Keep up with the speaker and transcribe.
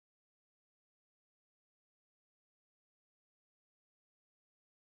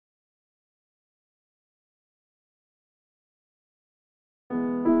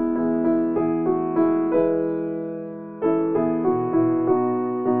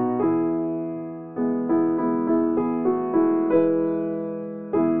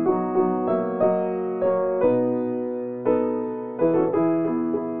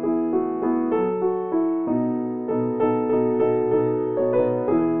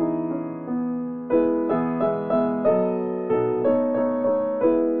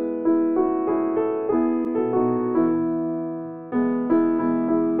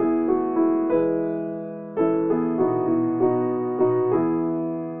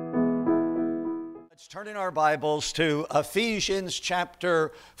Let's turn in our Bibles to Ephesians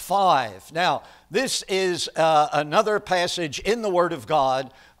chapter 5. Now, this is another passage in the Word of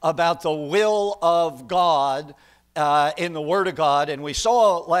God about the will of God in the Word of God. And we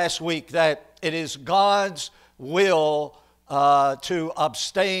saw last week that it is God's will to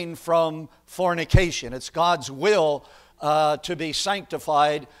abstain from fornication. It's God's will to be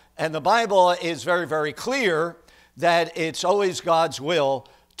sanctified. And the Bible is very, very clear that it's always God's will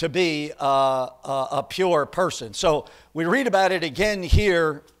to be a pure person. So we read about it again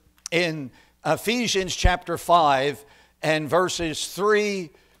here in Ephesians chapter 5 and verses 3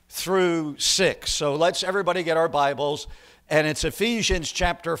 through 6. So let's everybody get our Bibles, and it's Ephesians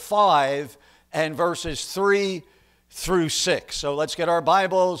chapter 5 and verses 3 through 6. So let's get our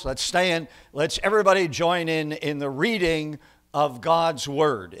Bibles, let's stand, let's everybody join in the reading of God's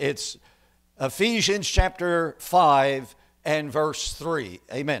Word. It's Ephesians chapter 5 and verse 3.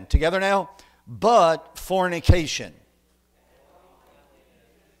 Amen. Together now. But fornication.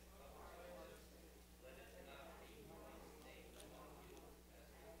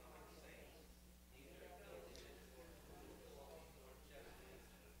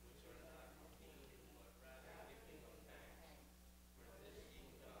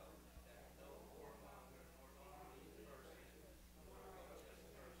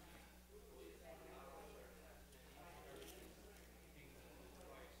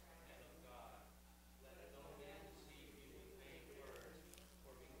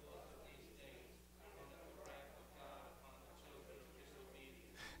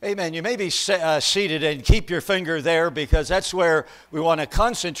 Amen. You may be seated and keep your finger there, because that's where we want to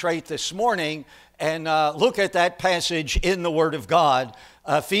concentrate this morning and look at that passage in the Word of God,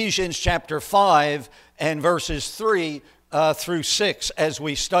 Ephesians chapter 5 and verses 3 through 6 as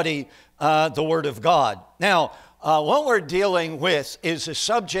we study the Word of God. Now, what we're dealing with is the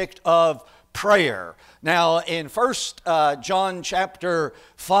subject of prayer. Now, in 1 John chapter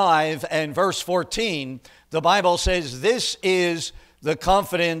 5 and verse 14, the Bible says, "This is the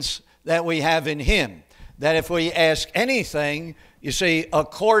confidence that we have in Him, that if we ask anything," you see,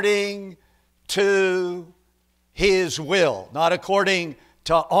 according to His will, not according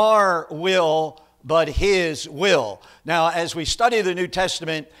to our will, but His will. Now, as we study the New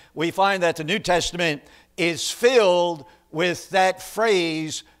Testament, we find that the New Testament is filled with that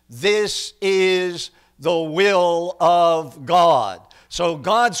phrase, "This is the will of God." So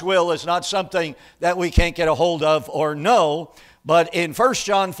God's will is not something that we can't get a hold of or know. But in 1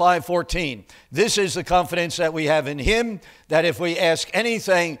 John 5:14, this is the confidence that we have in Him, that if we ask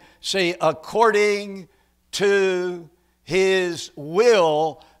anything, say, according to His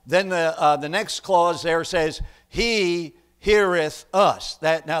will, then the next clause there says, He heareth us.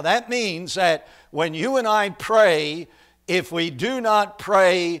 Now that means that when you and I pray, if we do not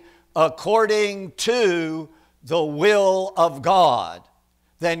pray according to the will of God,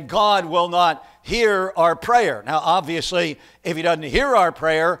 then God will not hear our prayer. Now, obviously, if He doesn't hear our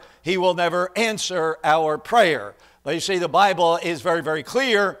prayer, He will never answer our prayer. But you see, the Bible is very, very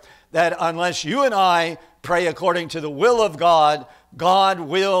clear that unless you and I pray according to the will of God, God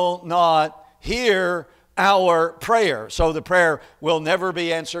will not hear our prayer. So the prayer will never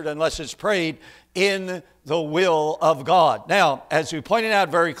be answered unless it's prayed in the will of God. Now, as we pointed out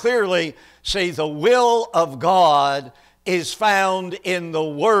very clearly, see, the will of God is found in the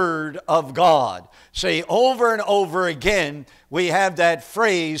Word of God. See, over and over again, we have that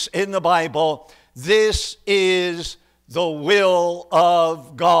phrase in the Bible, "This is the will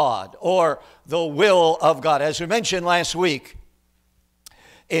of God," or the will of God. As we mentioned last week,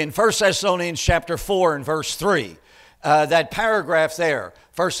 in 1 Thessalonians chapter 4 and verse 3, that paragraph there,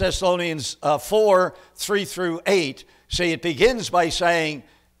 1 Thessalonians 4, 3 through 8, see, it begins by saying,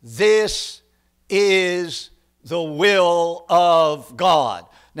 "This is the will of God."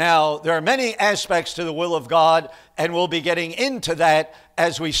 Now, there are many aspects to the will of God, and we'll be getting into that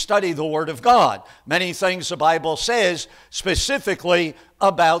as we study the Word of God. Many things the Bible says specifically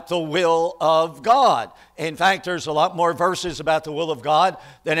about the will of God. In fact, there's a lot more verses about the will of God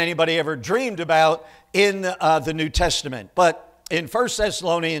than anybody ever dreamed about in the New Testament. But in 1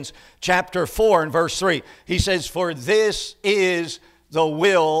 Thessalonians chapter 4 and verse 3, he says, "For this is the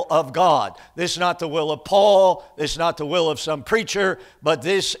will of God." This is not the will of Paul. This is not the will of some preacher, but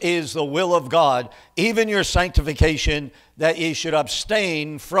this is the will of God, even your sanctification, that ye should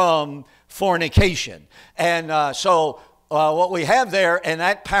abstain from fornication. And so what we have there in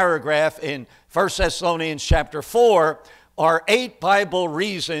that paragraph in 1 Thessalonians chapter 4 are 8 Bible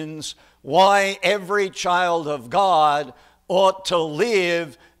reasons why every child of God ought to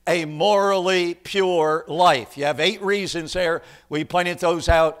live a morally pure life. You have 8 reasons there. We pointed those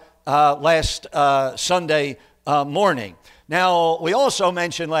out last Sunday morning. Now, we also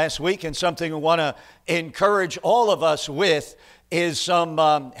mentioned last week, and something we want to encourage all of us with, is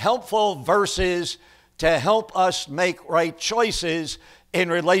some helpful verses to help us make right choices in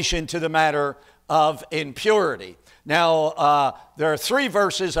relation to the matter of impurity. Now, there are 3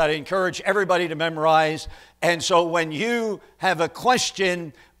 verses I'd encourage everybody to memorize. And so when you have a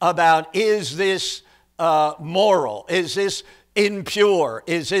question about, is this moral? Is this impure?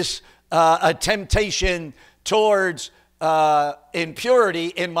 Is this a temptation towards impurity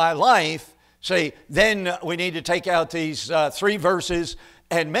in my life? See, then we need to take out these 3 verses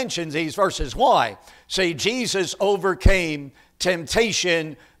and mention these verses. Why? See, Jesus overcame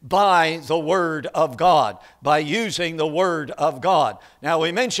temptation by the Word of God, by using the Word of God. Now,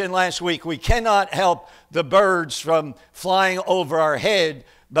 we mentioned last week we cannot help the birds from flying over our head,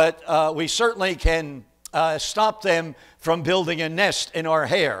 but we certainly can stop them from building a nest in our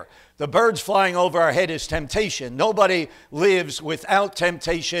hair. The birds flying over our head is temptation. Nobody lives without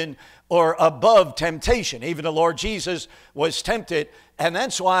temptation or above temptation. Even the Lord Jesus was tempted, and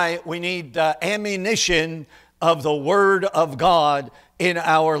that's why we need ammunition of the Word of God in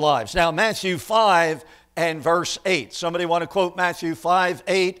our lives. Now, Matthew 5 and verse 8. Somebody want to quote Matthew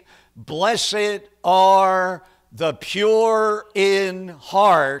 5:8? Blessed are the pure in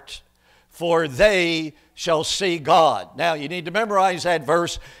heart, for they shall see God. Now, you need to memorize that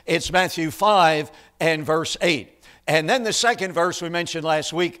verse. It's Matthew 5 and verse 8. And then the second verse we mentioned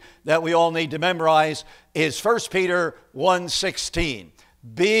last week that we all need to memorize is 1 Peter 1:16.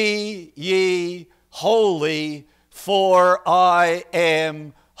 Be ye holy, for I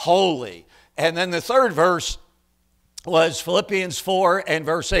am holy. And then the third verse was Philippians 4 and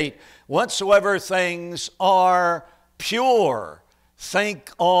verse 8. Whatsoever things are pure,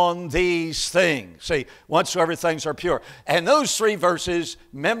 think on these things. See, whatsoever things are pure. And those 3 verses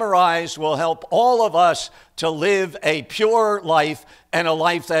memorized will help all of us to live a pure life and a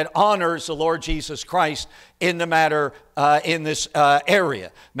life that honors the Lord Jesus Christ in the matter, in this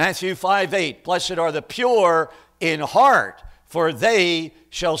area. Matthew 5:8, blessed are the pure in heart, for they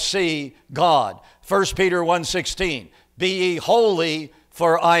shall see God. 1 Peter 1:16, be ye holy,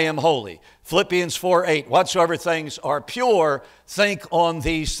 for I am holy. Philippians 4:8, whatsoever things are pure, think on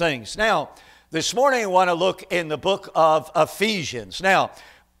these things. Now, this morning I want to look in the book of Ephesians. Now,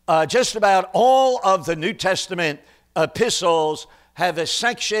 just about all of the New Testament epistles have a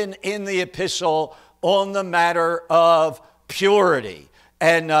section in the epistle on the matter of purity.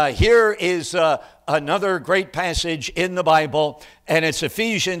 And here is another great passage in the Bible, and it's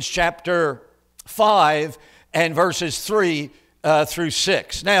Ephesians chapter 5 and verses 3 through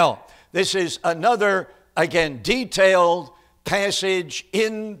 6. Now, this is another, again, detailed passage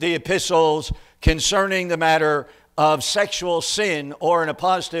in the epistles concerning the matter of sexual sin, or in a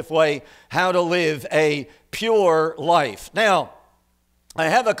positive way, how to live a pure life. Now, I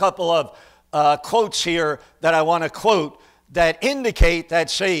have a couple of quotes here that I want to quote that indicate that,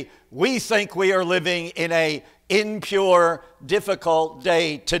 say, we think we are living in a impure, difficult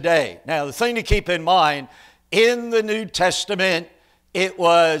day today. Now, the thing to keep in mind, in the New Testament, it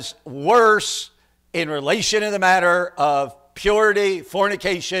was worse in relation to the matter of purity,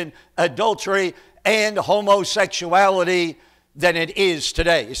 fornication, adultery, and homosexuality than it is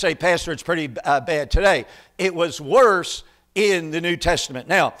today. You say, Pastor, it's pretty bad today. It was worse in the New Testament.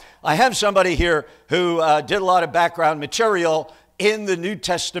 Now, I have somebody here who did a lot of background material in the New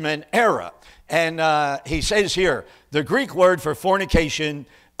Testament era. And he says here, the Greek word for fornication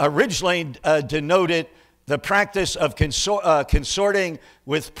originally denoted the practice of consorting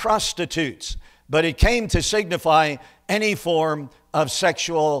with prostitutes, but it came to signify any form of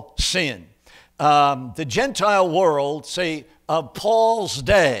sexual sin. The Gentile world, say, of Paul's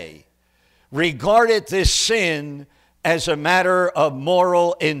day, regarded this sin as a matter of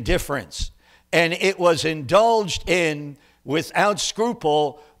moral indifference, and it was indulged in without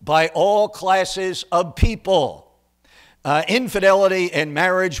scruple by all classes of people. Infidelity in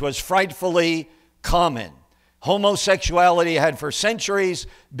marriage was frightfully common. Homosexuality had for centuries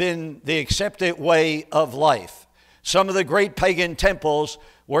been the accepted way of life. Some of the great pagan temples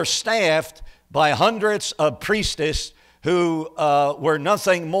were staffed by hundreds of priestesses who were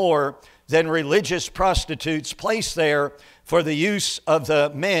nothing more than religious prostitutes placed there for the use of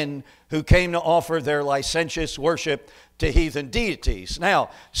the men who came to offer their licentious worship to heathen deities.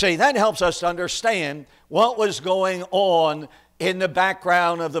 Now, see, that helps us to understand what was going on in the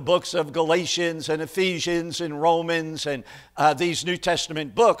background of the books of Galatians and Ephesians and Romans and these New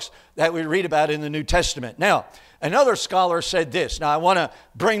Testament books that we read about in the New Testament. Now, another scholar said this. Now, I want to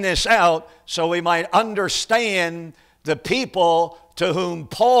bring this out so we might understand the people to whom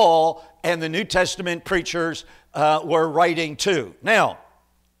Paul and the New Testament preachers were writing to. Now,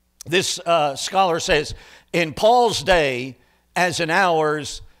 this scholar says, in Paul's day, as in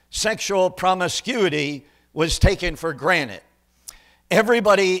ours, sexual promiscuity was taken for granted.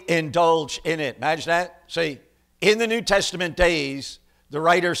 Everybody indulged in it. Imagine that. See, in the New Testament days, the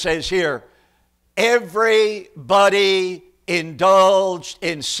writer says here, everybody indulged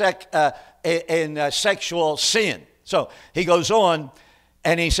in sexual sin. So he goes on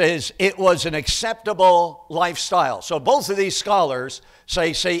and he says it was an acceptable lifestyle. So both of these scholars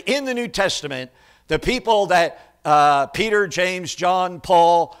say in the New Testament, the people that Peter, James, John,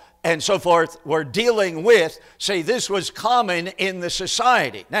 Paul, and so forth were dealing with, say this was common in the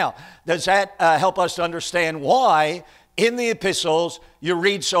society. Now, does that help us to understand why in the epistles you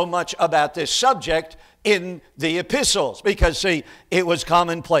read so much about this subject in the epistles? Because, see, it was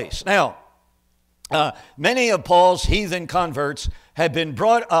commonplace. Now, many of Paul's heathen converts had been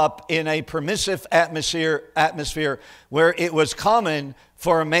brought up in a permissive atmosphere where it was common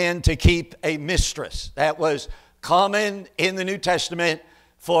for a man to keep a mistress. That was common in the New Testament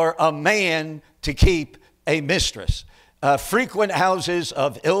for a man to keep a mistress. Frequent houses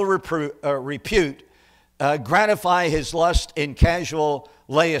of ill repute gratify his lust in casual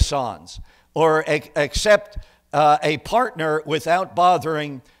liaisons, or accept a partner without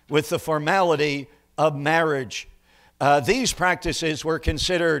bothering with the formality of marriage. These practices were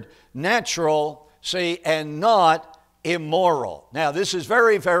considered natural, see, and not immoral. Now, this is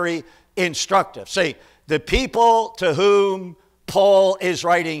very, very instructive. See, the people to whom Paul is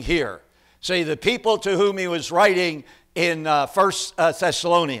writing here, see, the people to whom he was writing in 1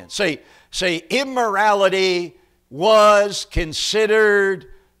 Thessalonians, see, immorality was considered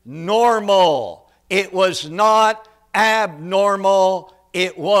normal. It was not abnormal.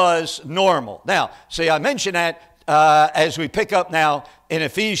 It was normal. Now, see, I mention that as we pick up now in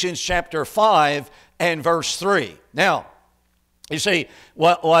Ephesians chapter 5 and verse 3. Now, you see,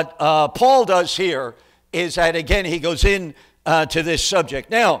 what Paul does here is that, again, he goes in to this subject.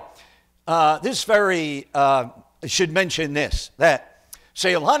 Now, this very, I should mention this, that,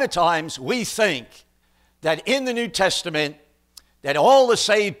 see, a lot of times we think that in the New Testament that all the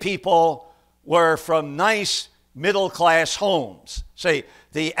saved people were from nice middle-class homes. See,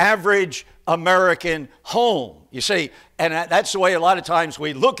 the average American home, you see, and that's the way a lot of times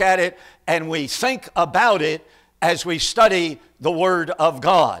we look at it and we think about it as we study the Word of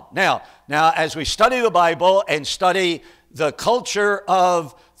God. Now, as we study the Bible and study the culture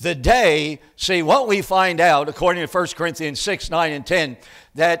of the day, see, what we find out, according to 1 Corinthians 6, 9, and 10,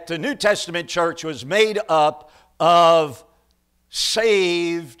 that the New Testament church was made up of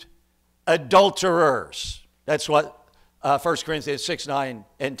saved adulterers. That's what 1 Corinthians 6, 9,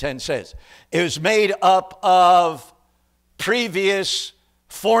 and 10 says. It was made up of previous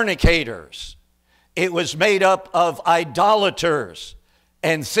fornicators. It was made up of idolaters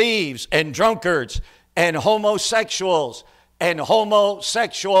and thieves and drunkards and homosexuals and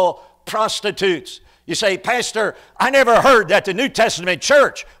homosexual prostitutes. You say, Pastor, I never heard that the New Testament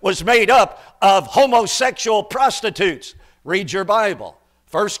church was made up of homosexual prostitutes. Read your Bible.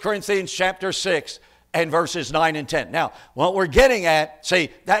 1 Corinthians chapter 6 and verses 9 and 10. Now, what we're getting at, see,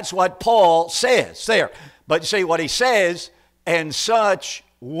 that's what Paul says there. But see what he says, and such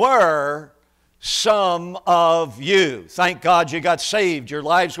were some of you. Thank God you got saved. Your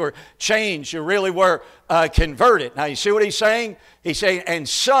lives were changed. You really were converted. Now, you see what he's saying? He's saying, and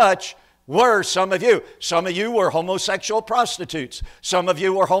such were some of you. Some of you were homosexual prostitutes. Some of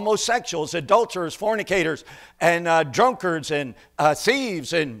you were homosexuals, adulterers, fornicators, and drunkards, and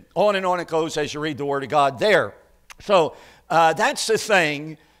thieves, and on it goes as you read the Word of God there. So that's the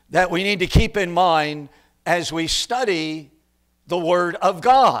thing that we need to keep in mind as we study the Word of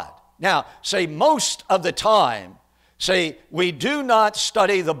God. Now, say most of the time, say we do not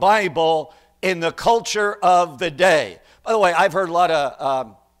study the Bible in the culture of the day. By the way, I've heard a lot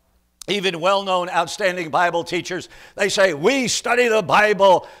of even well-known, outstanding Bible teachers, they say, we study the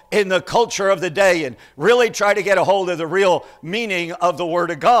Bible in the culture of the day and really try to get a hold of the real meaning of the Word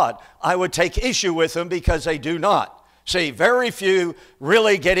of God. I would take issue with them because they do not. See, very few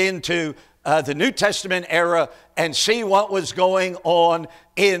really get into the New Testament era and see what was going on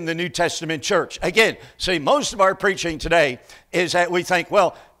in the New Testament church. Again, see, most of our preaching today is that we think,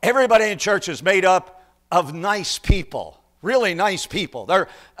 well, everybody in church is made up of nice people. Really nice people.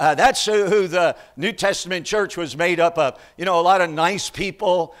 That's who the New Testament church was made up of. You know, a lot of nice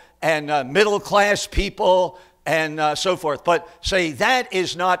people and middle-class people and so forth. But say that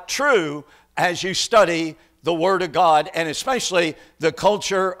is not true as you study the Word of God, and especially the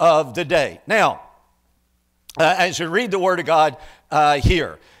culture of the day. Now, as you read the Word of God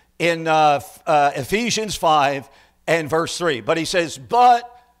here in Ephesians 5 and verse 3, but he says, but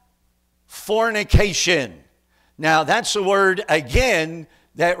fornication. Now, that's the word, again,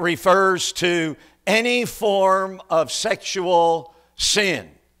 that refers to any form of sexual sin.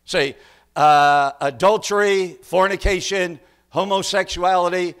 Say, adultery, fornication,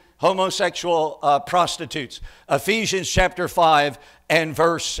 homosexuality, homosexual prostitutes. Ephesians chapter 5 and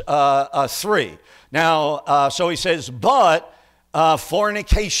verse 3. Now, so he says, but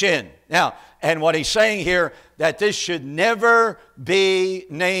fornication. Now, and what he's saying here, that this should never be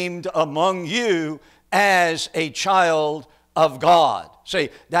named among you as a child of God. See,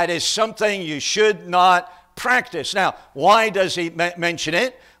 that is something you should not practice. Now, why does he mention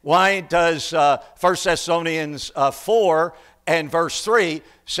it? Why does 1 Thessalonians 4 and verse 3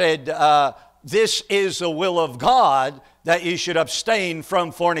 said, this is the will of God, that you should abstain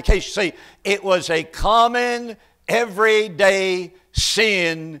from fornication. See, it was a common, everyday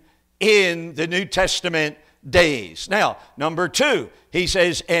sin in the New Testament days. Now, number 2, he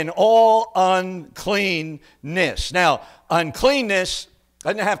says, and all uncleanness. Now, uncleanness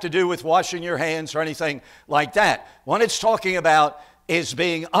doesn't have to do with washing your hands or anything like that. What it's talking about is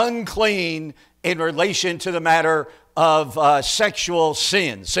being unclean in relation to the matter of sexual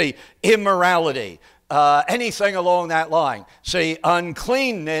sin. See, immorality, anything along that line. See,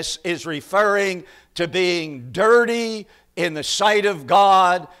 uncleanness is referring to being dirty in the sight of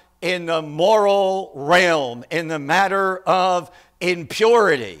God, in the moral realm, in the matter of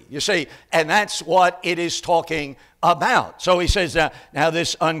impurity. You see, and that's what it is talking about. So he says, now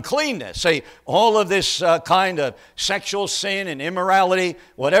this uncleanness, see, all of this kind of sexual sin and immorality,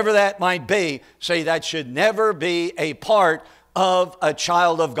 whatever that might be, see, that should never be a part of a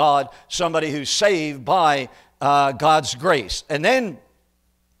child of God, somebody who's saved by God's grace. And then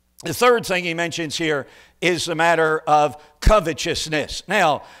the third thing he mentions here is the matter of covetousness.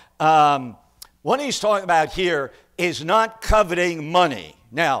 Now, what he's talking about here is not coveting money.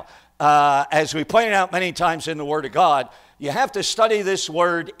 Now, as we pointed out many times in the Word of God, you have to study this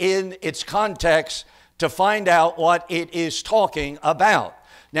word in its context to find out what it is talking about.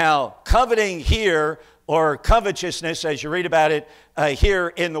 Now, coveting here, or covetousness, as you read about it here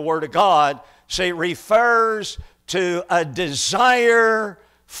in the Word of God, say refers to a desire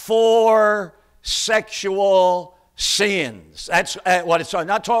for sexual sins. That's what it's talking.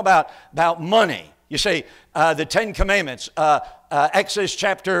 Not talking about money. You see, the Ten Commandments, Exodus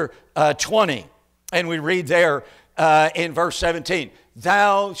chapter 20, and we read there in verse 17,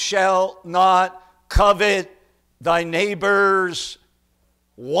 thou shalt not covet thy neighbor's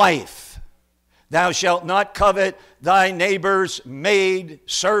wife. Thou shalt not covet thy neighbor's maid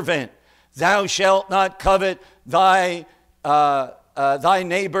servant. Thou shalt not covet thy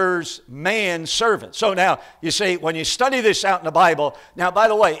neighbor's man servant. So now, you see, when you study this out in the Bible, now, by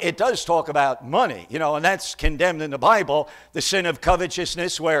the way, it does talk about money, you know, and that's condemned in the Bible, the sin of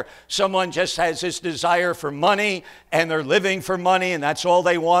covetousness, where someone just has this desire for money, and they're living for money, and that's all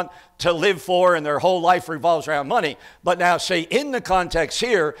they want to live for, and their whole life revolves around money. But now, see, in the context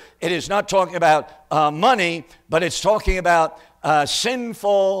here, it is not talking about money, but it's talking about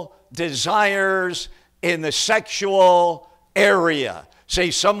sinful desires in the sexual area.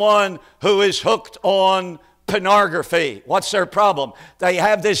 See, someone who is hooked on pornography, what's their problem? They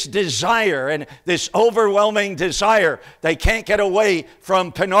have this desire, and this overwhelming desire. They can't get away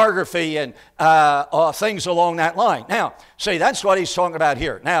from pornography and things along that line. Now, see, that's what he's talking about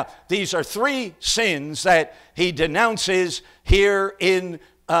here. Now, these are 3 sins that he denounces here in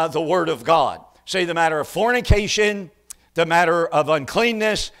the Word of God. See, the matter of fornication, the matter of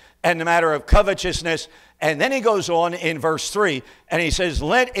uncleanness, and the matter of covetousness. And then he goes on in verse 3, and he says,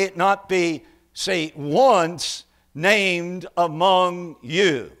 let it not be, say, once named among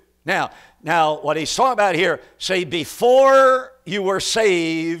you. Now, what he's talking about here, say, before you were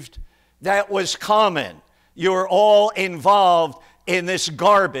saved, that was common. You were all involved in this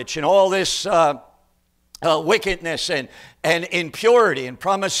garbage and all this wickedness and impurity and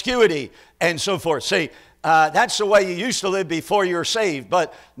promiscuity and so forth. See, that's the way you used to live before you were saved.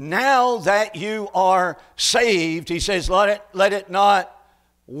 But now that you are saved, he says, let it not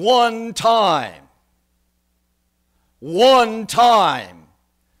one time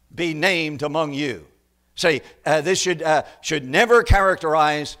be named among you. See, this should never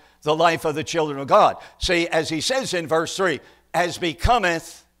characterize the life of the children of God. See, as he says in verse 3, as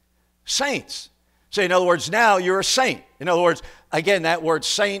becometh saints. See, in other words, now you're a saint. In other words, again, that word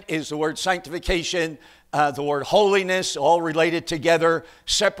saint is the word sanctification, the word holiness, all related together,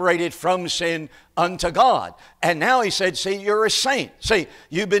 separated from sin unto God. And now he said, see, you're a saint. See,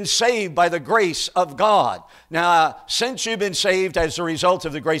 you've been saved by the grace of God. Now, since you've been saved as a result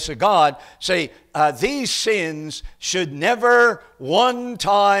of the grace of God, see, these sins should never one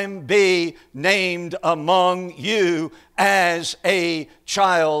time be named among you as a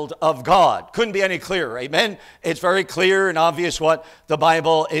child of God. Couldn't be any clearer, amen? It's very clear and obvious what the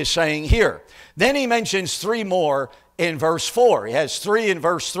Bible is saying here. Then he mentions three more in verse 4. He has three in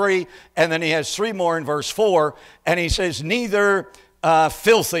verse 3, and then he has three more in verse 4, and he says, neither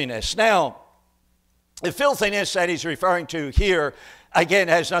filthiness. Now, the filthiness that he's referring to here, again,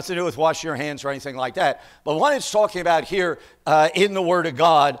 has nothing to do with washing your hands or anything like that. But what it's talking about here in the Word of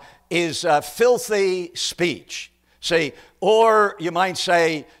God is filthy speech. See, or you might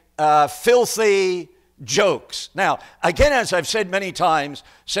say filthy jokes. Now, again, as I've said many times,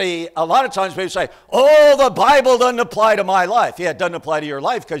 see, a lot of times people say, oh, the Bible doesn't apply to my life. Yeah, it doesn't apply to your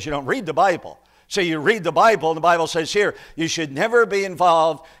life because you don't read the Bible. So you read the Bible, and the Bible says here, you should never be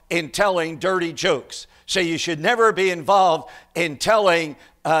involved in telling dirty jokes. So you should never be involved in telling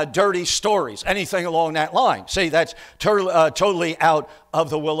dirty stories, anything along that line. See, that's totally out of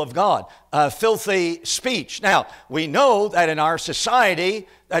the will of God. Filthy speech. Now, we know that in our society,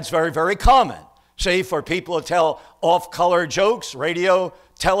 that's very, very common. See, for people to tell off-color jokes, radio,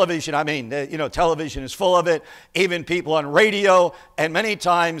 television, television is full of it, even people on radio, and many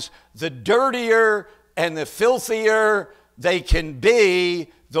times the dirtier and the filthier they can be,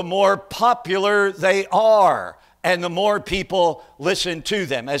 the more popular they are, and the more people listen to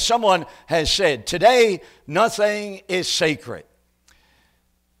them. As someone has said, today nothing is sacred.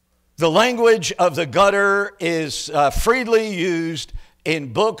 The language of the gutter is freely used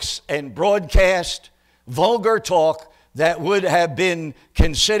in books and broadcast. Vulgar talk that would have been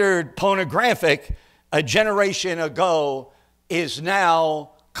considered pornographic a generation ago is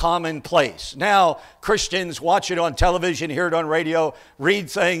now commonplace. Now Christians watch it on television, hear it on radio, read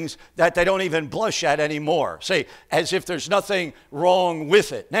things that they don't even blush at anymore. See, as if there's nothing wrong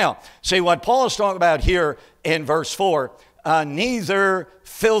with it. Now, see what Paul is talking about here in verse 4, neither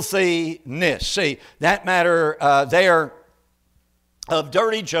filthiness. See, that matter there of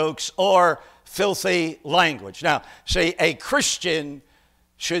dirty jokes or filthy language. Now, see, a Christian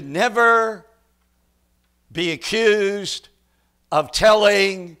should never be accused of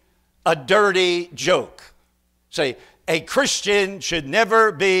telling a dirty joke. See, a Christian should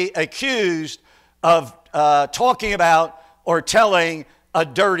never be accused of talking about or telling a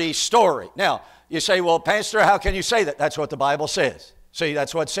dirty story. Now, you say, well, Pastor, how can you say that? That's what the Bible says. See,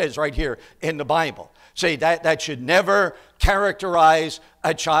 that's what it says right here in the Bible. See, that should never characterize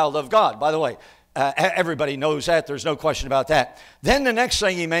a child of God. By the way, everybody knows that. There's no question about that. Then the next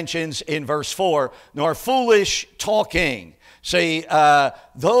thing he mentions in verse 4, nor foolish talking. See,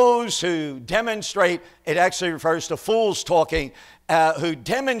 those who demonstrate, it actually refers to fools talking, who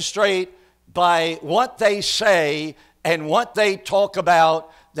demonstrate by what they say and what they talk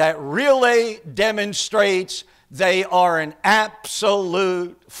about that really demonstrates they are an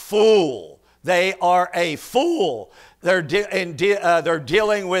absolute fool. They are a fool. They're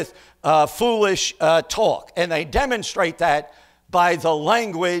dealing with foolish talk. And they demonstrate that by the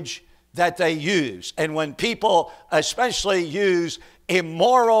language that they use. And when people especially use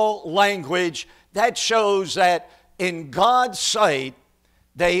immoral language, that shows that in God's sight,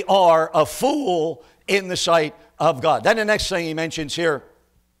 they are a fool in the sight of God. Then the next thing he mentions here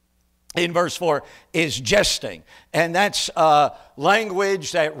in verse 4 is jesting. And that's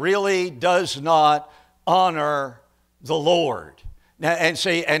language that really does not honor the Lord. Now, and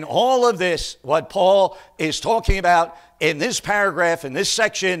see, and all of this, what Paul is talking about in this paragraph, in this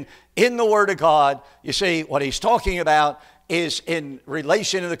section, in the Word of God, you see, what he's talking about is in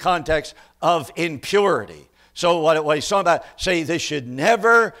relation to the context of impurity. So what he's talking about, say, this should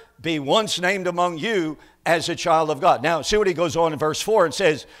never be once named among you as a child of God. Now, see what he goes on in verse 4 and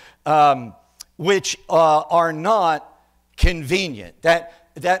says, which are not convenient.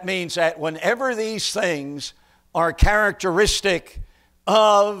 That means that whenever these things are characteristic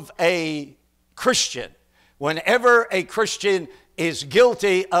of a Christian, whenever a Christian is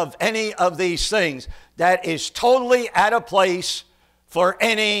guilty of any of these things, that is totally out of place for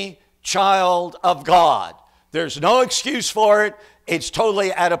any child of God. There's no excuse for it. It's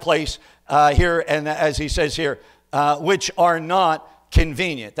totally out of place here, and as he says here, which are not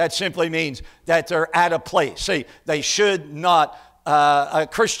convenient. That simply means that they're out of place. See, they should not, a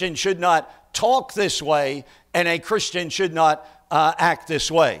Christian should not talk this way, and a Christian should not act this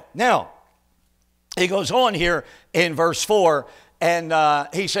way. Now, he goes on here in verse 4, and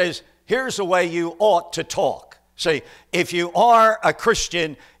he says, here's the way you ought to talk. See, if you are a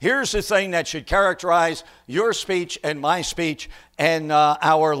Christian, here's the thing that should characterize your speech and my speech and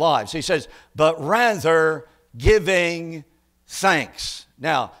our lives. He says, but rather giving thanks.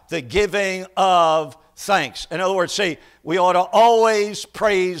 Now, the giving of thanks. In other words, see, we ought to always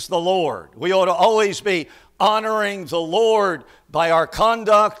praise the Lord. We ought to always be honoring the Lord by our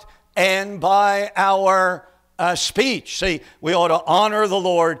conduct and by our speech. See, we ought to honor the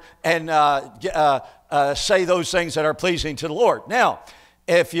Lord and say those things that are pleasing to the Lord. Now,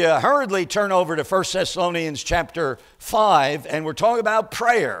 if you hurriedly turn over to 1 Thessalonians chapter 5, and we're talking about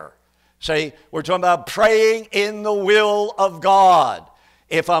prayer. See, we're talking about praying in the will of God.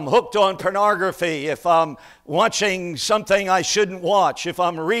 If I'm hooked on pornography, if I'm watching something I shouldn't watch, if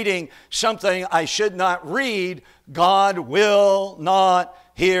I'm reading something I should not read, God will not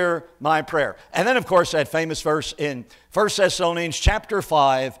hear my prayer. And then, of course, that famous verse in 1 Thessalonians chapter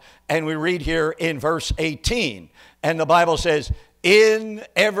 5, and we read here in verse 18. And the Bible says, in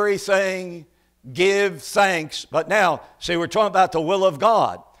everything give thanks. But now, see, we're talking about the will of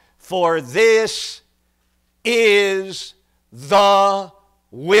God. For this is the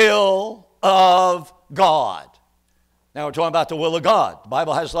will of God. Now we're talking about the will of God. The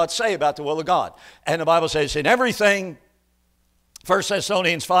Bible has a lot to say about the will of God. And the Bible says, in everything, 1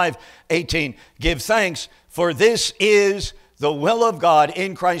 Thessalonians 5:18, give thanks, for this is the will of God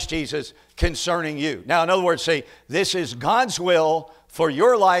in Christ Jesus concerning you. Now, in other words, see, this is God's will for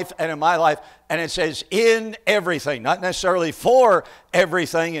your life and in my life. And it says in everything, not necessarily for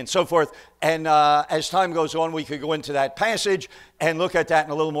everything and so forth. And as time goes on, we could go into that passage and look at that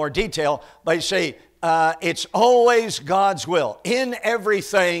in a little more detail. But you see, it's always God's will. In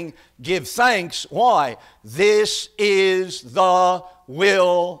everything, give thanks. Why? This is the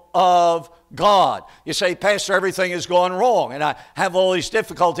will of God. You say, Pastor, everything has gone wrong, and I have all these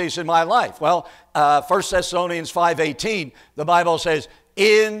difficulties in my life. Well, 1 Thessalonians 5:18, the Bible says,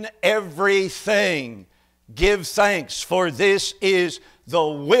 in everything give thanks, for this is the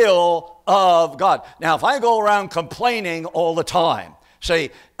will of God. Now, if I go around complaining all the time,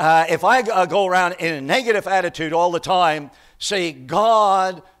 see, if I go around in a negative attitude all the time, see,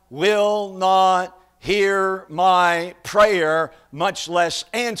 God will not hear my prayer, much less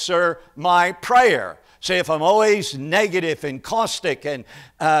answer my prayer. See, if I'm always negative and caustic and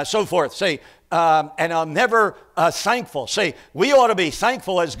so forth, see, and I'm never thankful. See, we ought to be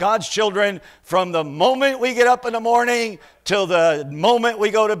thankful as God's children from the moment we get up in the morning till the moment we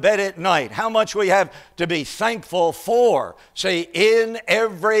go to bed at night. How much we have to be thankful for. See, in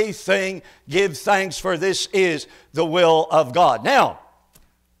everything give thanks, for this is the will of God. Now,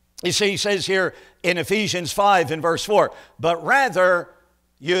 you see, he says here in Ephesians 5 in verse 4, but rather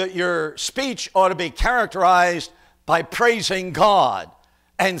your speech ought to be characterized by praising God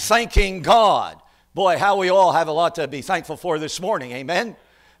and thanking God. Boy, how we all have a lot to be thankful for this morning, amen?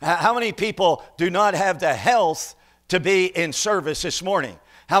 How many people do not have the health to be in service this morning?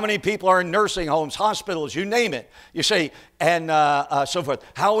 How many people are in nursing homes, hospitals, you name it, you see, and so forth.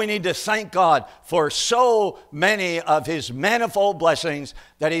 How we need to thank God for so many of His manifold blessings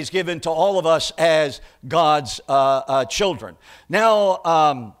that He's given to all of us as God's children.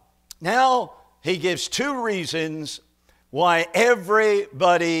 Now He gives two reasons why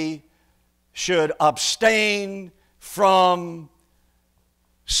everybody should abstain from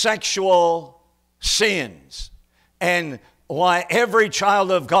sexual sins, and why every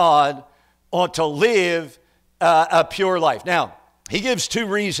child of God ought to live a pure life. Now, he gives two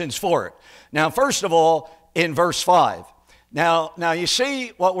reasons for it. Now, first of all, in verse 5. Now you see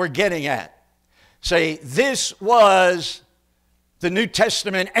what we're getting at. Say, this was the New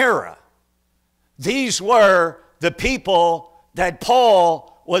Testament era. These were the people that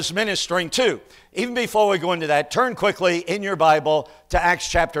Paul was ministering to. Even before we go into that, turn quickly in your Bible to Acts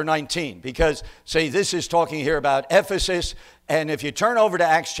chapter 19, because, see, this is talking here about Ephesus, and if you turn over to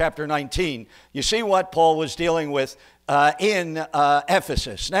Acts chapter 19, you see what Paul was dealing with in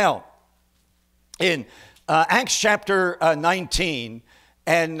Ephesus. Now, in Acts chapter 19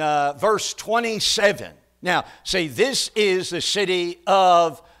 and verse 27, now, see, this is the city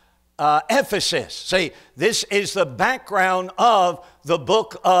of Ephesus. See, this is the background of the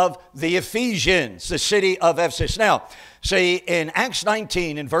book of the Ephesians, the city of Ephesus. Now, see, in Acts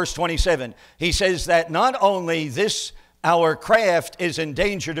 19 and verse 27, he says that not only this, our craft is in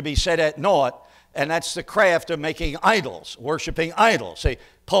danger to be set at naught, and that's the craft of making idols, worshiping idols. See,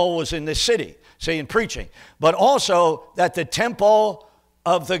 Paul was in this city, see, in preaching, but also that the temple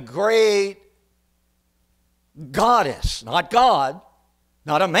of the great goddess, not God,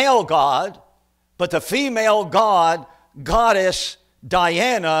 not a male god, but the female god, goddess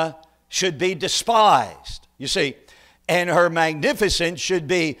Diana, should be despised. You see, and her magnificence should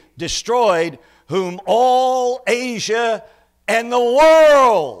be destroyed, whom all Asia and the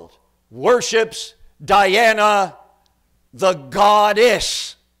world worships Diana, the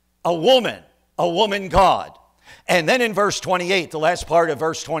goddess, a woman god. And then in verse 28, the last part of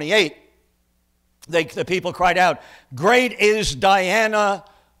verse 28, the people cried out, "Great is Diana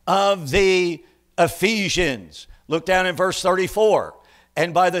of the Ephesians." Look down in verse 34.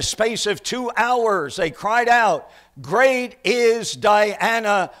 And by the space of 2 hours, they cried out, "Great is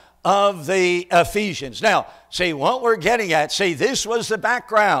Diana of the Ephesians." Now, see, what we're getting at, see, this was the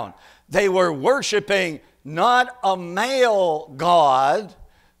background. They were worshiping not a male god,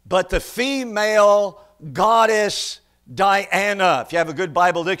 but the female goddess Diana. If you have a good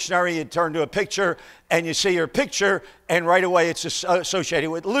Bible dictionary, you turn to a picture and you see her picture, and right away it's associated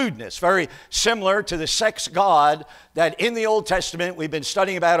with lewdness. Very similar to the sex god that in the Old Testament we've been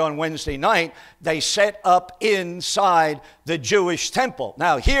studying about on Wednesday night. They set up inside the Jewish temple.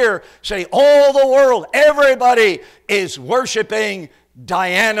 Now here, say all the world, everybody is worshiping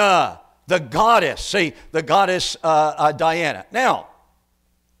Diana, the goddess. See, the goddess Diana. Now,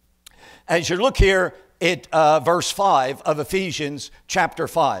 as you look here at verse 5 of Ephesians chapter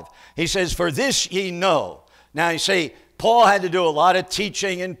 5, he says, "For this ye know." Now you see, Paul had to do a lot of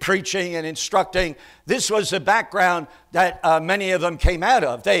teaching and preaching and instructing. This was the background that many of them came out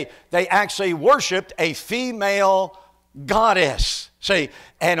of. They actually worshiped a female goddess. See,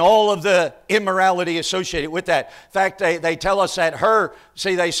 and all of the immorality associated with that. In fact, they tell us that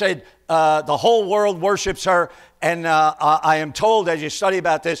they said the whole world worships her. And I am told, as you study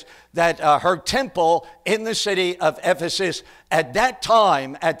about this, that her temple in the city of Ephesus at that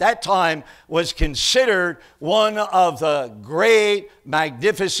time was considered one of the great,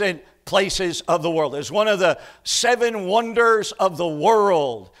 magnificent places of the world. It was one of the 7 wonders of the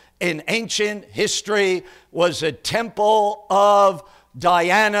world in ancient history, was a temple of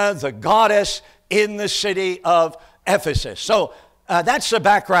Diana, the goddess, in the city of Ephesus. So that's the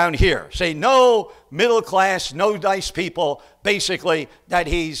background here. Say, no middle class, no nice people, basically, that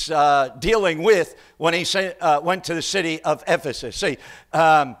he's dealing with when he went to the city of Ephesus. See,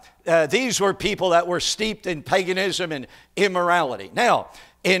 these were people that were steeped in paganism and immorality. Now,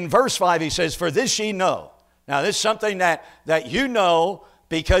 in verse 5, he says, "For this ye know." Now, this is something that you know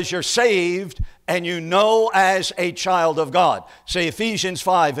because you're saved and you know as a child of God. Say, Ephesians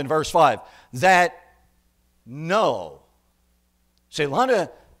 5 and verse 5, that know. See,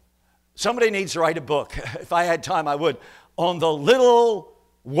 somebody needs to write a book. If I had time, I would, on the little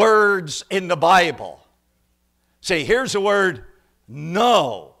words in the Bible. See, here's the word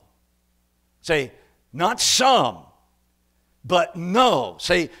know. Say, not some, but know.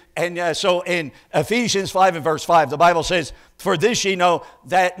 See, and so in Ephesians 5 and verse 5, the Bible says, "For this ye know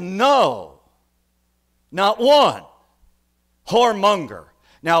that no, not one, whoremonger."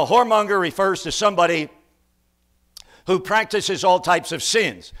 Now, whoremonger refers to somebody who practices all types of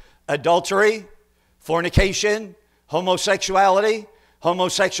sins: adultery, fornication, homosexuality,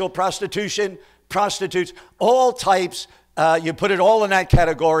 homosexual prostitution, prostitutes, all types. You put it all in that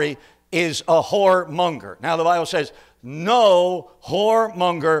category, is a whoremonger. Now the Bible says, no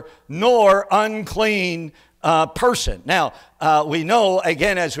whoremonger nor unclean person. Now, we know,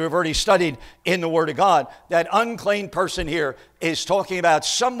 again, as we've already studied in the Word of God, that unclean person here is talking about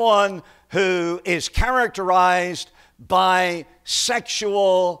someone who is characterized by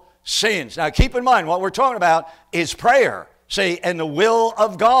sexual sins. Now, keep in mind, what we're talking about is prayer, see, and the will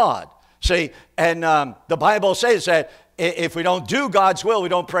of God. See, and the Bible says that if we don't do God's will, we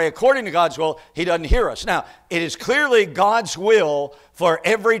don't pray according to God's will, He doesn't hear us. Now, it is clearly God's will for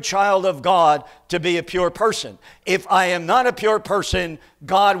every child of God to be a pure person. If I am not a pure person,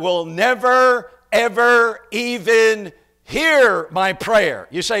 God will never, ever even hear my prayer.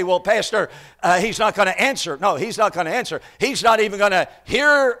 You say, well, Pastor, He's not going to answer. No, He's not going to answer. He's not even going to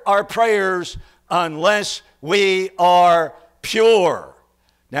hear our prayers unless we are pure.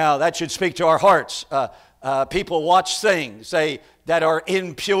 Now, that should speak to our hearts. People watch things that are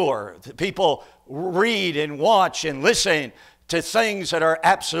impure. People read and watch and listen to things that are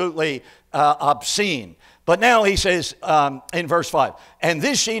absolutely obscene. But now he says in verse 5, "And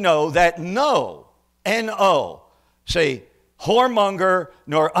this ye know that no, N-O, say, whoremonger,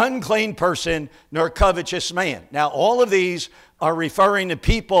 nor unclean person, nor covetous man." Now, all of these are referring to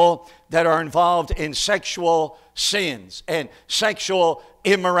people that are involved in sexual sins and sexual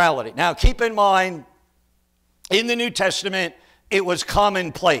immorality. Now, keep in mind, in the New Testament, it was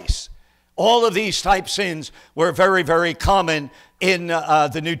commonplace. All of these type sins were very, very common in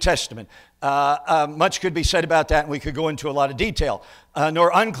the New Testament. Much could be said about that, and we could go into a lot of detail.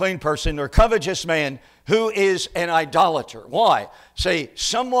 Nor unclean person, nor covetous man, who is an idolater. Why? See,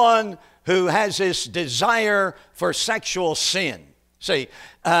 someone who has this desire for sexual sin. See,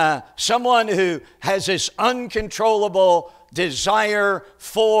 someone who has this uncontrollable desire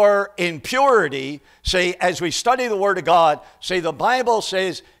for impurity. See, as we study the Word of God, see, the Bible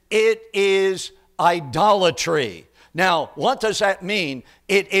says it is idolatry. Now, what does that mean?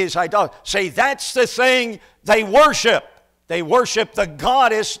 It is idolatry. See, that's the thing they worship. They worship the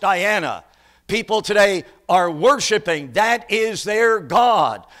goddess Diana. People today are worshiping. That is their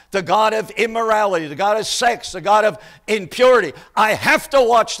God. The God of immorality, the God of sex, the God of impurity. I have to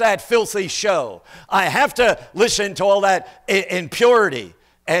watch that filthy show. I have to listen to all that impurity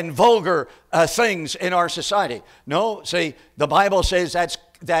and vulgar things in our society. No, see, the Bible says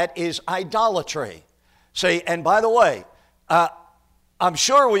that is idolatry. See, and by the way, I'm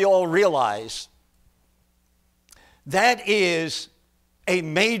sure we all realize that is a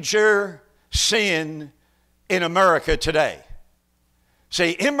major sin in America today.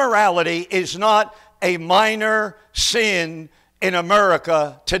 See, immorality is not a minor sin in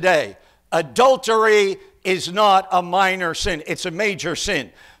America today. Adultery is not a minor sin. It's a major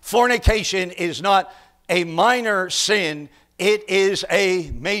sin. Fornication is not a minor sin. It is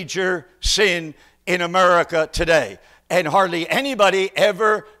a major sin in America today. And hardly anybody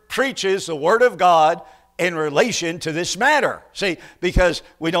ever preaches the Word of God in relation to this matter. See, because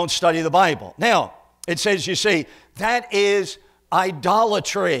we don't study the Bible. Now, it says, you see, that is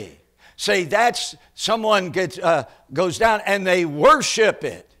idolatry. See, that's someone goes down and they worship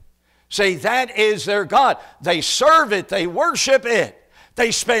it. See, that is their God. They serve it. They worship it.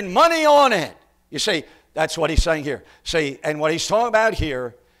 They spend money on it. You see, that's what he's saying here. See, and what he's talking about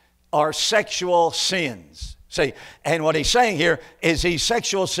here are sexual sins. See, and what he's saying here is these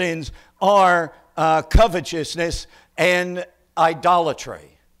sexual sins are covetousness and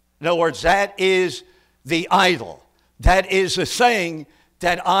idolatry. In other words, that is the idol. That is the thing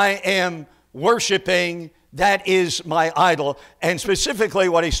that I am worshiping. That is my idol. And specifically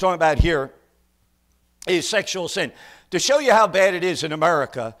what he's talking about here is sexual sin. To show you how bad it is in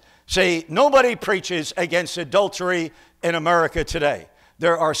America, see, nobody preaches against adultery in America today.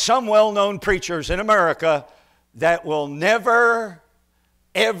 There are some well-known preachers in America that will never,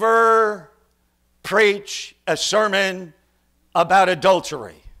 ever preach a sermon about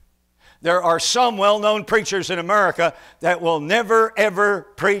adultery. There are some well-known preachers in America that will never, ever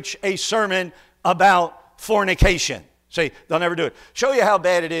preach a sermon about fornication. See, they'll never do it. Show you how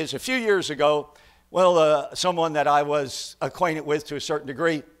bad it is. A few years ago, someone that I was acquainted with to a certain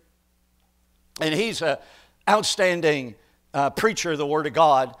degree, and he's an outstanding preacher of the Word of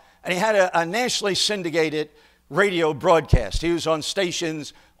God, and he had a nationally syndicated radio broadcast. He was on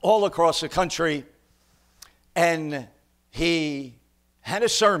stations all across the country, and he had a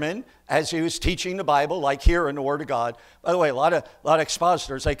sermon as he was teaching the Bible, like here in the Word of God. By the way, a lot of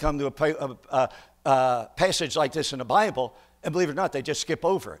expositors, they come to a passage like this in the Bible, and believe it or not, they just skip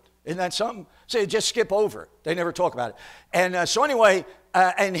over it. Isn't that something? So they just skip over it. They never talk about it. And so anyway,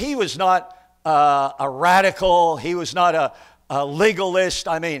 and he was not a radical. He was not a legalist.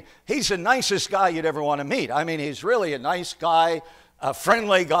 I mean, he's the nicest guy you'd ever want to meet. I mean, he's really a nice guy, a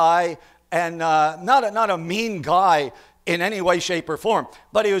friendly guy, and not a mean guy in any way, shape, or form.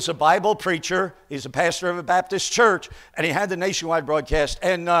 But he was a Bible preacher. He's a pastor of a Baptist church, and he had the nationwide broadcast.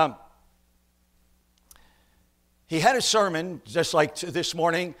 And he had a sermon, just like this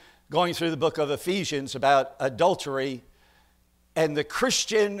morning, going through the book of Ephesians about adultery, and the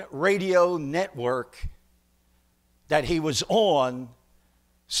Christian radio network that he was on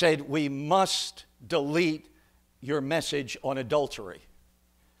said, we must delete your message on adultery.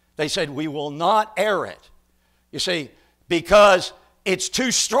 They said, we will not air it. You see, because it's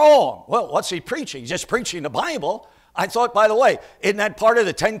too strong. Well, what's he preaching? He's just preaching the Bible. I thought, by the way, isn't that part of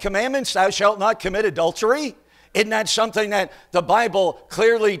the Ten Commandments? Thou shalt not commit adultery. Isn't that something that the Bible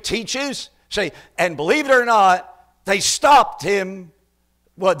clearly teaches? See, and believe it or not, they stopped him.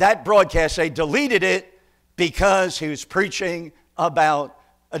 Well, that broadcast, they deleted it because he was preaching about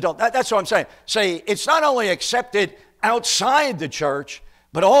adultery. That's what I'm saying. See, it's not only accepted outside the church,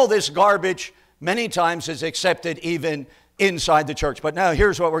 but all this garbage many times is accepted even inside the church. But now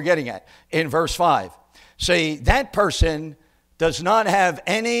here's what we're getting at in verse 5. See, that person does not have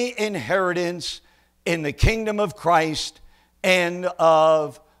any inheritance in the kingdom of Christ and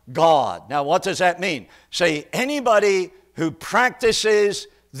of God. Now, what does that mean? See, anybody who practices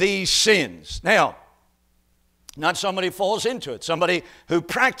these sins. Now, not somebody who falls into it, somebody who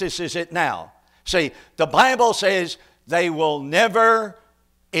practices it now. See, the Bible says they will never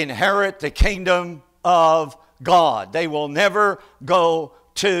inherit the kingdom of God. They will never go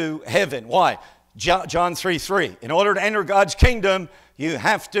to heaven. Why? John 3:3. In order to enter God's kingdom, you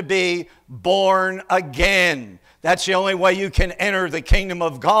have to be born again. That's the only way you can enter the kingdom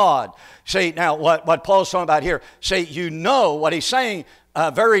of God. See, now what Paul's talking about here, see, you know what he's saying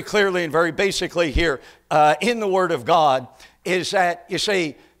very clearly and very basically here in the Word of God is that, you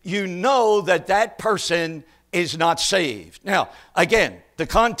see, you know that that person is not saved. Now, again, the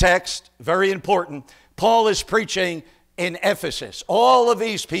context, very important. Paul is preaching in Ephesus. All of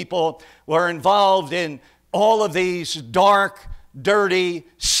these people were involved in all of these dark, dirty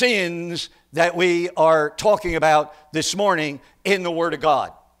sins that we are talking about this morning in the Word of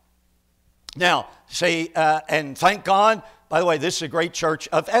God. Now, see, and thank God, by the way, this is a great church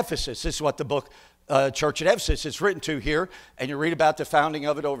of Ephesus. This is what the book Church at Ephesus is written to here, and you read about the founding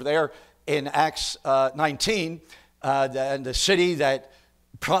of it over there in Acts 19, and the city that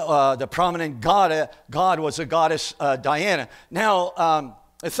the prominent god was the goddess Diana. Now,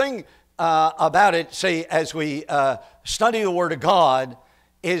 the thing about it, see, as we study the Word of God,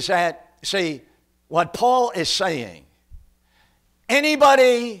 is that, see, what Paul is saying,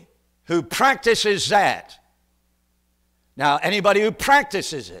 anybody who practices that, now, anybody who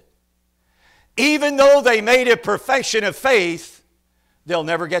practices it, even though they made a profession of faith, they'll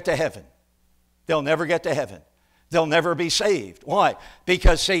never get to heaven. They'll never get to heaven. They'll never be saved. Why?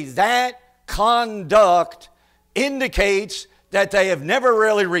 Because, see, that conduct indicates that they have never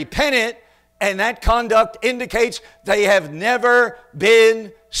really repented, and that conduct indicates they have never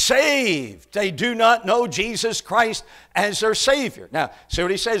been saved. They do not know Jesus Christ as their Savior. Now, see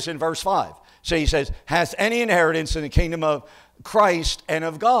what he says in verse 5. So he says, hath any inheritance in the kingdom of Christ and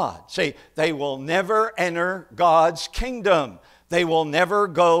of God. See, they will never enter God's kingdom. They will never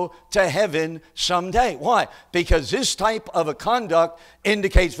go to heaven someday. Why? Because this type of a conduct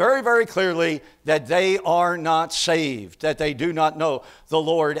indicates very, very clearly that they are not saved, that they do not know the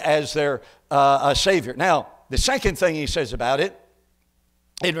Lord as their Savior. Now, the second thing he says about it,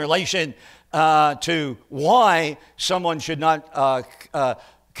 in relation to why someone should not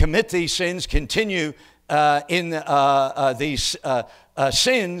commit these sins, continue in these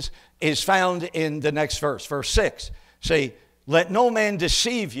sins, is found in the next verse, verse 6. See, let no man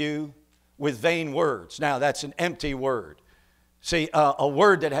deceive you with vain words. Now, that's an empty word. See, a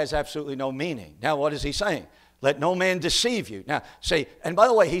word that has absolutely no meaning. Now, what is he saying? Let no man deceive you. Now, see, and by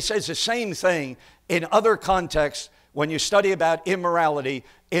the way, he says the same thing in other contexts when you study about immorality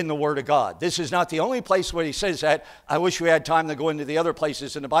in the Word of God. This is not the only place where he says that. I wish we had time to go into the other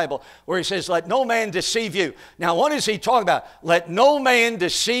places in the Bible where he says, let no man deceive you. Now, what is he talking about? Let no man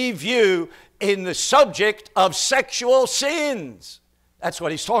deceive you in the subject of sexual sins. That's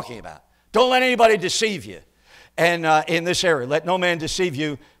what he's talking about. Don't let anybody deceive you. And in this area, let no man deceive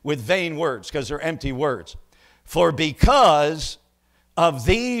you with vain words, because they're empty words. For because of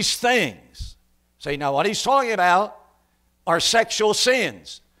these things, see, now what he's talking about are sexual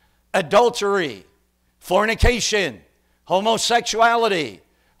sins, adultery, fornication, homosexuality,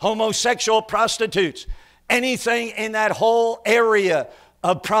 homosexual prostitutes, anything in that whole area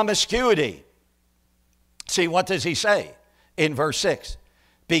of promiscuity. See, what does he say in verse 6?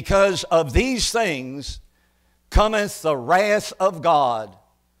 Because of these things cometh the wrath of God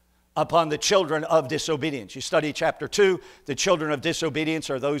upon the children of disobedience. You study chapter 2, the children of disobedience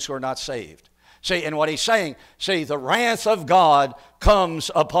are those who are not saved. See, and what he's saying, see, the wrath of God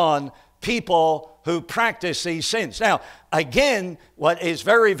comes upon people who practice these sins. Now, again, what is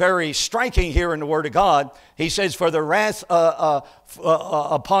very, very striking here in the Word of God, he says, for the wrath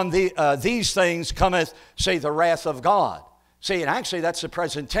upon these things cometh, say, the wrath of God. See, and actually that's the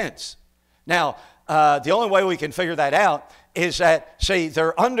present tense. Now, the only way we can figure that out is that, see,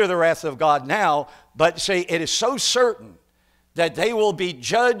 they're under the wrath of God now, but, see, it is so certain that they will be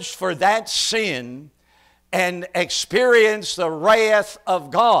judged for that sin and experience the wrath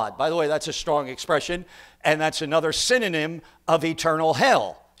of God. By the way, that's a strong expression, and that's another synonym of eternal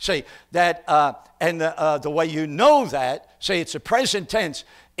hell. See, that, and the way you know that, see, it's a present tense,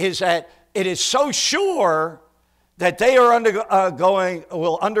 is that it is so sure that they are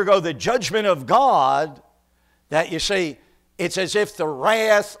will undergo the judgment of God that, you see, it's as if the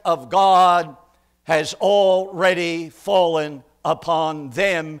wrath of God has already fallen upon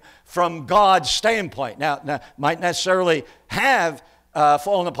them from God's standpoint. Now might necessarily have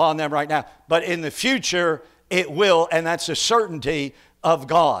fallen upon them right now, but in the future it will, and that's a certainty of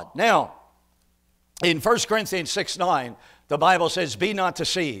God. Now, in 1 Corinthians 6:9, the Bible says, be not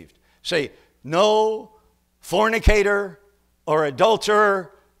deceived. See, no fornicator or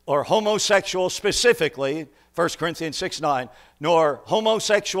adulterer or homosexual specifically, 1 Corinthians 6:9, nor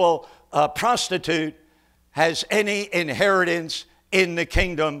homosexual prostitute has any inheritance in the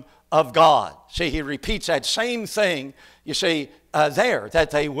kingdom of God. See, he repeats that same thing, you see, there,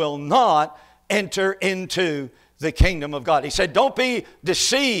 that they will not enter into the kingdom of God. He said, don't be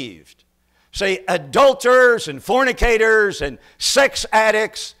deceived. Say, adulterers and fornicators and sex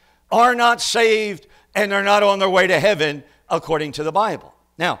addicts are not saved and they're not on their way to heaven according to the Bible.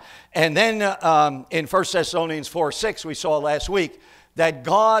 Now, and then in 1 Thessalonians 4:6, we saw last week that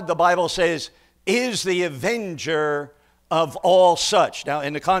God, the Bible says, is the avenger of all such. Now,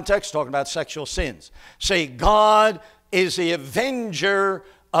 in the context, talking about sexual sins. Say, God is the avenger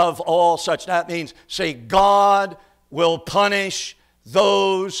of all such. That means, say, God will punish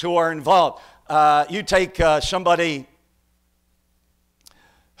those who are involved. You take somebody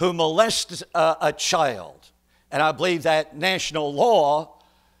who molests a child, and I believe that national law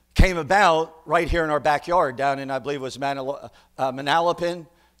came about right here in our backyard down in, I believe it was Manalapan.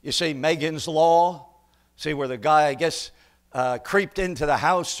 You see Megan's Law. See where the guy, I guess, creeped into the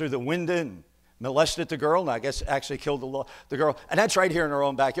house through the window and molested the girl, and I guess actually killed the girl. And that's right here in our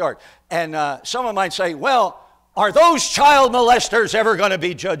own backyard. And someone might say, well, are those child molesters ever going to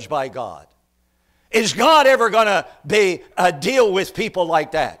be judged by God? Is God ever going to deal with people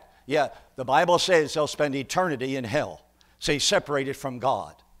like that? Yeah, the Bible says they'll spend eternity in hell. See, separated from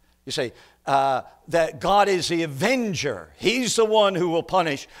God. You see, that God is the avenger. He's the one who will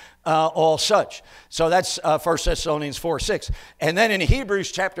punish all such. So that's 1 Thessalonians 4:6. And then in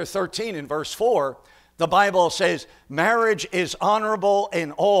Hebrews chapter 13 and verse 4, the Bible says, marriage is honorable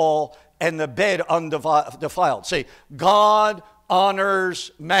in all and the bed undefiled. See, God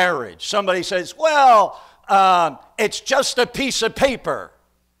honors marriage. Somebody says, well, it's just a piece of paper.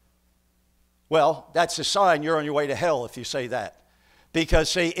 Well, that's a sign you're on your way to hell if you say that. Because,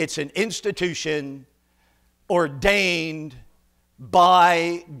 see, it's an institution ordained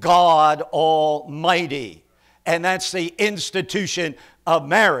by God Almighty. And that's the institution of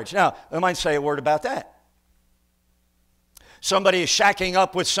marriage. Now, I might say a word about that. Somebody is shacking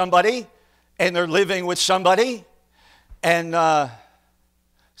up with somebody, and they're living with somebody. And,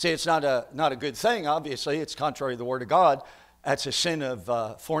 see, it's not a good thing, obviously. It's contrary to the Word of God. That's a sin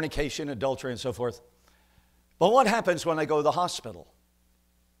of fornication, adultery, and so forth. But what happens when they go to the hospital?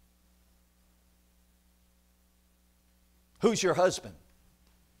 Who's your husband?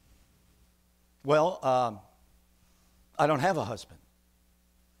 Well, I don't have a husband.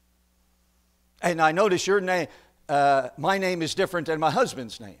 And I notice your name, my name is different than my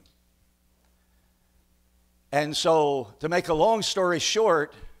husband's name. And so, to make a long story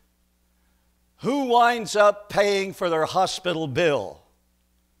short, who winds up paying for their hospital bill?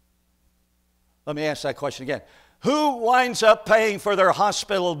 Let me ask that question again. Who winds up paying for their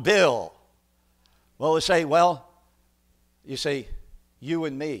hospital bill? Well, we say, well, you say, you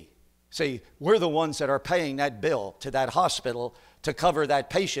and me. See, we're the ones that are paying that bill to that hospital to cover that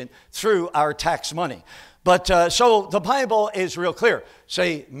patient through our tax money. But so the Bible is real clear.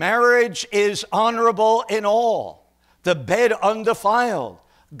 Say, marriage is honorable in all, the bed undefiled.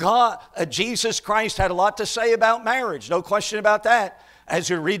 God, Jesus Christ had a lot to say about marriage, no question about that, as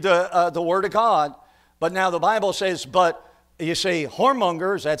you read the Word of God. But now the Bible says, but you see,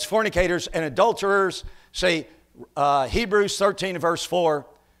 whoremongers, that's fornicators and adulterers, say, Hebrews 13 verse 4,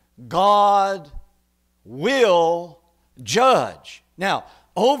 God will judge. Now,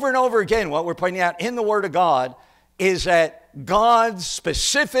 over and over again, what we're pointing out in the Word of God is that God's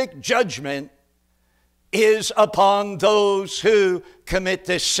specific judgment is upon those who commit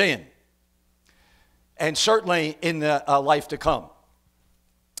this sin. And certainly in the life to come.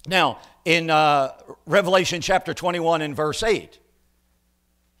 Now, in Revelation chapter 21 and verse 8,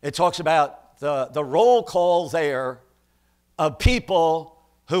 it talks about the roll call there of people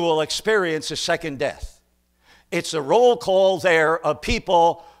who will experience a second death. It's a roll call there of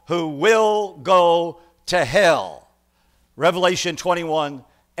people who will go to hell. Revelation 21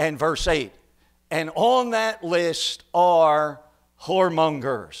 and verse 8. And on that list are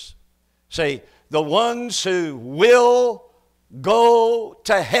whoremongers. Say, the ones who will go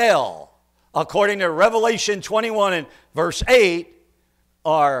to hell, according to Revelation 21 and verse 8,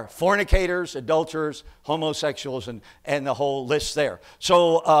 are fornicators, adulterers, homosexuals, and the whole list there.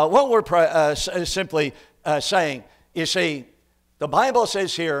 So what we're simply saying, you see, the Bible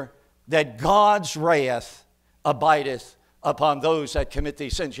says here that God's wrath abideth upon those that commit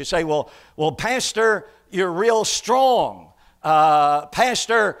these sins. You say, well, Pastor, you're real strong.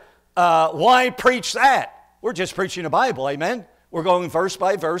 Pastor, why preach that? We're just preaching the Bible, amen? We're going verse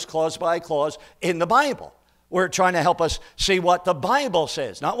by verse, clause by clause in the Bible. We're trying to help us see what the Bible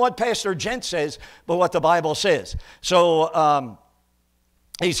says. Not what Pastor Gent says, but what the Bible says. So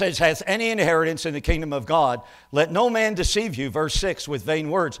he says, hath any inheritance in the kingdom of God, let no man deceive you, verse 6, with vain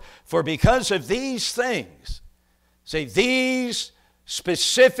words. For because of these things, say, these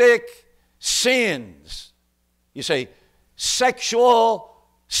specific sins, you say, sexual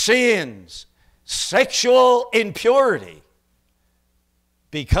sins, sexual impurity,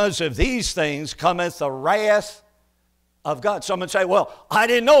 because of these things cometh the wrath of God. Someone say, well, I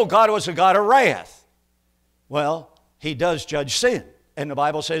didn't know God was a God of wrath. Well, he does judge sin. And the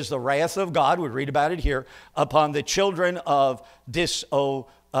Bible says the wrath of God, we read about it here, upon the children of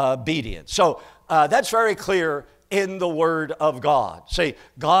disobedience. So that's very clear in the Word of God. See,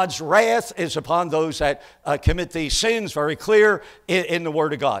 God's wrath is upon those that commit these sins, very clear in the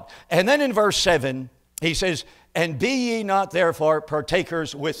Word of God. And then in verse 7, he says, and be ye not therefore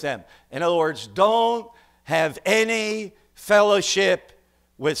partakers with them. In other words, don't have any fellowship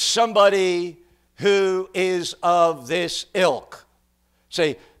with somebody who is of this ilk.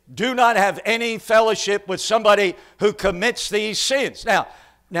 Say, do not have any fellowship with somebody who commits these sins.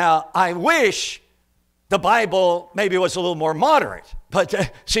 Now, I wish the Bible maybe was a little more moderate,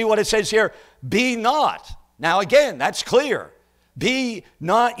 but see what it says here, be not. Now again, that's clear. Be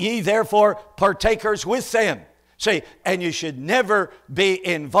not ye therefore partakers with them. See, and you should never be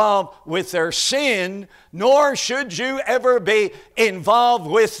involved with their sin, nor should you ever be involved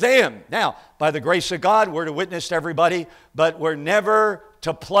with them. Now, by the grace of God, we're to witness to everybody, but we're never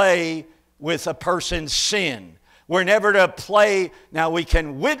to play with a person's sin. We're never to play. Now, we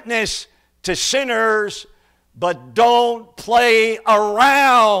can witness to sinners, but don't play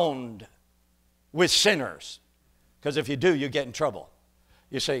around with sinners. Because if you do, you get in trouble.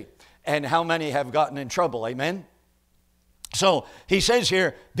 You see, and how many have gotten in trouble, amen? So he says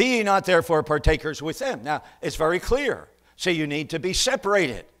here, be ye not therefore partakers with them. Now, it's very clear. So you need to be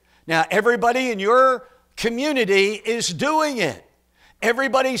separated. Now, everybody in your community is doing it.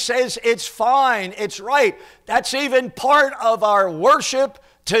 Everybody says it's fine, it's right. That's even part of our worship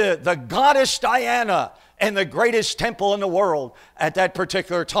to the goddess Diana and the greatest temple in the world at that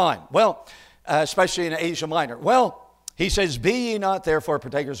particular time. Well, especially in Asia Minor. Well, he says, be ye not therefore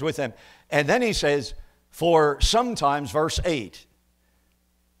partakers with them. And then he says, for sometimes, verse 8,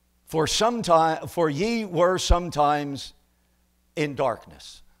 for ye were sometimes in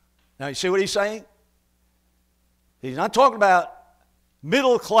darkness. Now, you see what he's saying? He's not talking about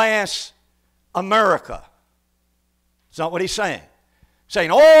middle class America. It's not what he's saying. He's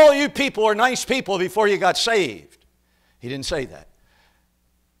saying, all you people are nice people before you got saved. He didn't say that.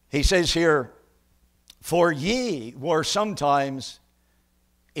 He says here, for ye were sometimes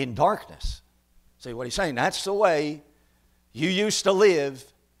in darkness. See what he's saying? That's the way you used to live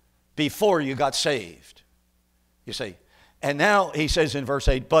before you got saved. You see? And now he says in verse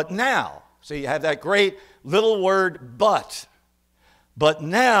 8, but now, see, you have that great little word, but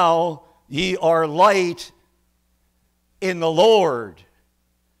now ye are light in the Lord.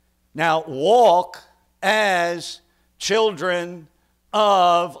 Now walk as children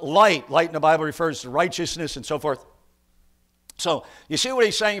of light. Light in the Bible refers to righteousness and so forth. So you see what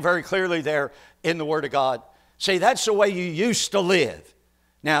he's saying very clearly there in the Word of God. See, that's the way you used to live.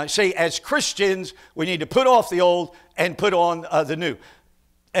 Now, see, as Christians, we need to put off the old and put on the new.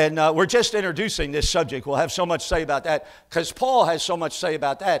 And we're just introducing this subject. We'll have so much to say about that because Paul has so much to say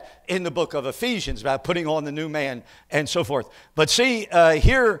about that in the book of Ephesians about putting on the new man and so forth. But see,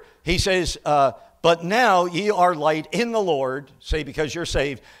 here he says, but now ye are light in the Lord, say because you're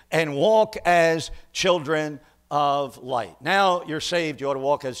saved, and walk as children of light. Now you're saved, you ought to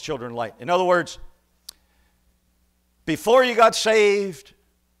walk as children of light. In other words, before you got saved,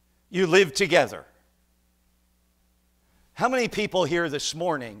 you lived together. How many people here this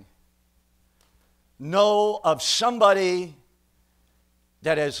morning know of somebody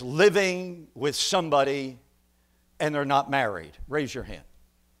that is living with somebody and they're not married? Raise your hand.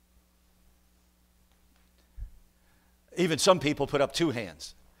 Even some people put up 2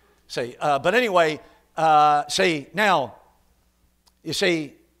 hands. Say, but anyway, say now, you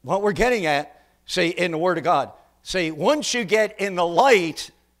see what we're getting at, say in the Word of God. Say once you get in the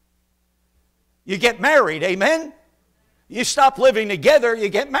light, you get married, amen? You stop living together, you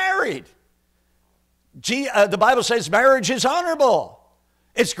get married. The Bible says marriage is honorable.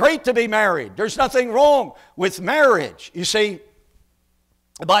 It's great to be married. There's nothing wrong with marriage. You see,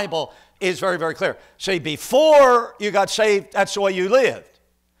 the Bible is very, very clear. See, before you got saved, that's the way you lived.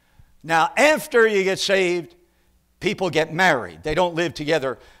 Now, after you get saved, people get married. They don't live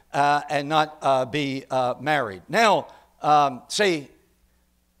together and not be married. Now, see,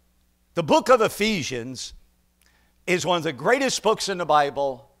 the book of Ephesians is one of the greatest books in the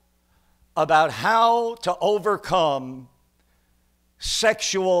Bible about how to overcome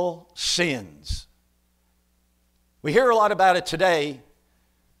sexual sins. We hear a lot about it today,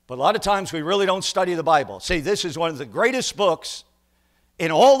 but a lot of times we really don't study the Bible. See, this is one of the greatest books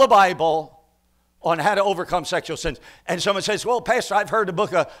in all the Bible on how to overcome sexual sins. And someone says, well, Pastor, I've heard the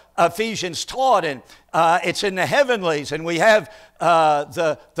book of Ephesians taught, and it's in the heavenlies, and we have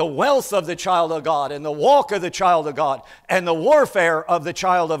the wealth of the child of God, and the walk of the child of God, and the warfare of the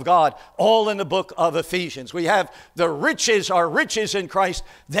child of God, all in the book of Ephesians. We have the riches, our riches in Christ,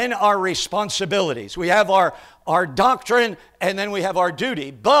 then our responsibilities. We have our doctrine, and then we have our duty.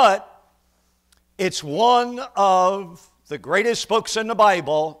 But it's one of the greatest books in the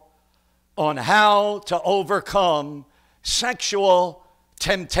Bible on how to overcome sexual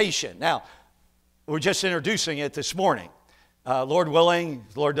temptation. Now, we're just introducing it this morning. Lord willing,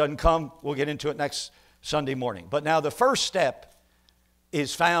 if the Lord doesn't come, we'll get into it next Sunday morning. But now the first step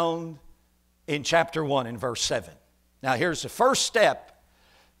is found in chapter 1 in verse 7. Now here's the first step.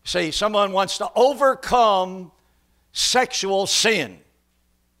 Say someone wants to overcome sexual sin.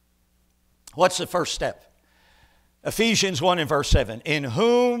 What's the first step? Ephesians 1 in verse 7. In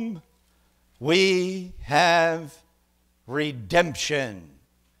whom we have redemption.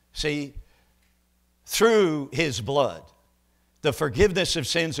 See, through his blood, the forgiveness of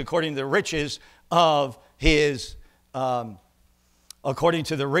sins according to the riches of his,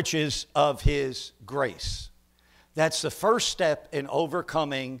 grace. That's the first step in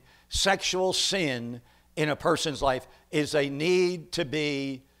overcoming sexual sin in a person's life, is they need to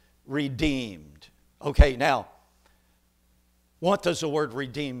be redeemed. Okay, now, what does the word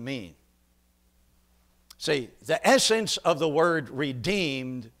redeem mean? See, the essence of the word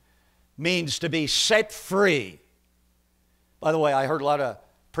redeemed means to be set free. By the way, I heard a lot of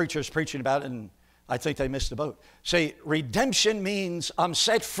preachers preaching about it, and I think they missed the boat. See, redemption means I'm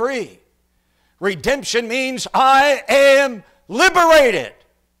set free. Redemption means I am liberated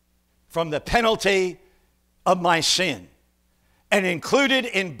from the penalty of my sin. And included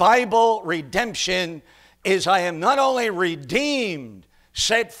in Bible redemption is I am not only redeemed,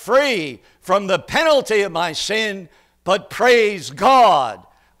 set free from the penalty of my sin, but praise God,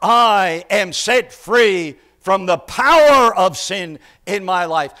 I am set free from the power of sin in my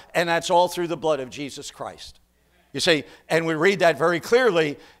life. And that's all through the blood of Jesus Christ. You see, and we read that very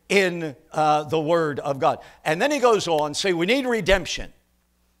clearly in the Word of God. And then he goes on, see, we need redemption.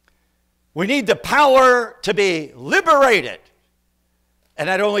 We need the power to be liberated. And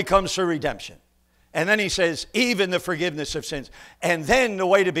that only comes through redemption. And then he says, even the forgiveness of sins. And then the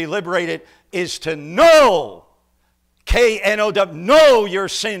way to be liberated is to know, K-N-O-W, know your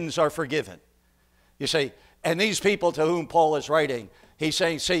sins are forgiven. You see, and these people to whom Paul is writing, he's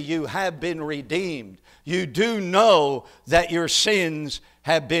saying, see, you have been redeemed. You do know that your sins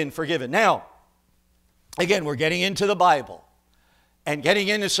have been forgiven. Now, again, we're getting into the Bible and getting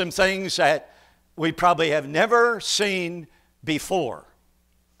into some things that we probably have never seen before.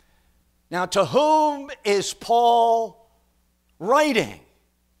 Now, to whom is Paul writing?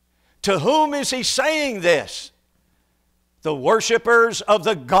 To whom is he saying this? The worshipers of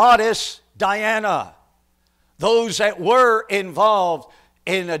the goddess Diana. Those that were involved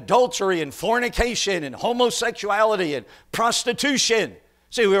in adultery and fornication and homosexuality and prostitution.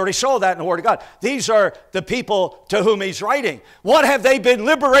 See, we already saw that in the Word of God. These are the people to whom he's writing. What have they been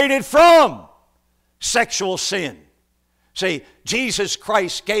liberated from? Sexual sin. See, Jesus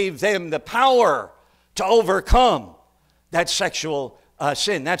Christ gave them the power to overcome that sexual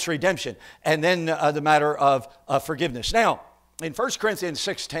sin. That's redemption. And then the matter of forgiveness. Now, in 1 Corinthians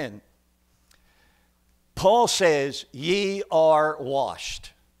 6:10, Paul says, ye are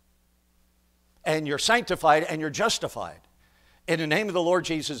washed, and you're sanctified, and you're justified in the name of the Lord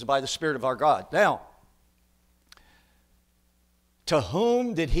Jesus by the Spirit of our God. Now, to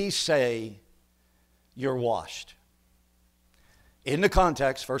whom did he say you're washed? In the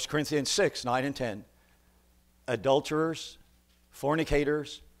context, 1 Corinthians 6, 9 and 10, adulterers,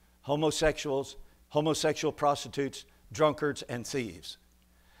 fornicators, homosexuals, homosexual prostitutes, drunkards, and thieves.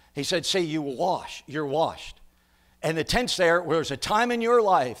 He said, see, you're washed. And the tense there was a time in your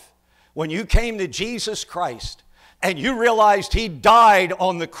life when you came to Jesus Christ and you realized he died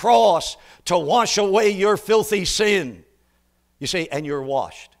on the cross to wash away your filthy sin. You see, and you're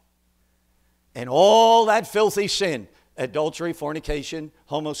washed. And all that filthy sin, adultery, fornication,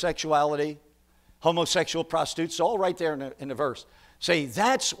 homosexuality, homosexual prostitutes, all right there in the verse. See,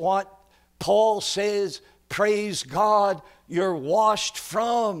 that's what Paul says, praise God, you're washed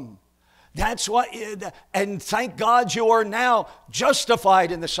from. That's what, and thank God you are now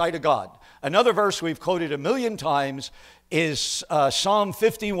justified in the sight of God. Another verse we've quoted a million times is Psalm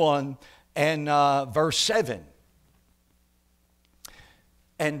 51 and verse 7.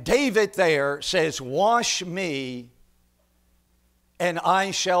 And David there says, wash me and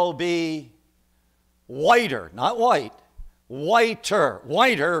I shall be whiter, not white,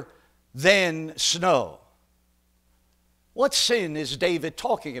 whiter than snow. What sin is David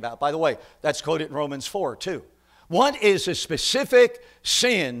talking about? By the way, that's quoted in Romans 4 too. What is a specific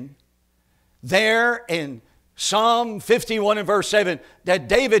sin there in Psalm 51 and verse 7 that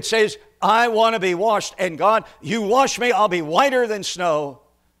David says, I want to be washed, and God, you wash me, I'll be whiter than snow.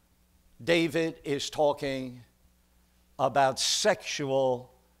 David is talking about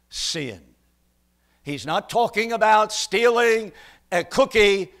sexual sin. He's not talking about stealing a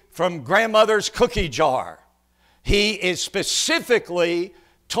cookie from grandmother's cookie jar. He is specifically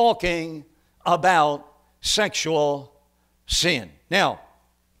talking about sexual sin. Now,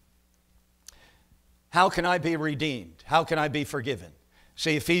 how can I be redeemed? How can I be forgiven?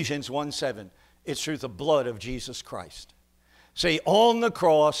 See, Ephesians 1:7, it's through the blood of Jesus Christ. See, on the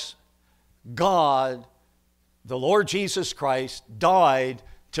cross, God, the Lord Jesus Christ, died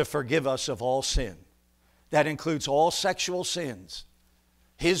to forgive us of all sin. That includes all sexual sins.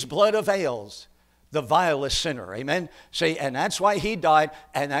 His blood avails the vilest sinner. Amen? See, and that's why he died,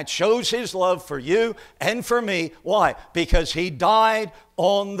 and that shows his love for you and for me. Why? Because he died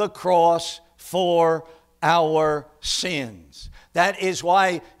on the cross for our sins. That is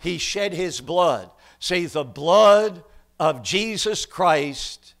why he shed his blood. See, the blood of Jesus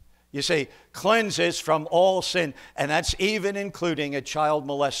Christ, you see, cleanses from all sin, and that's even including a child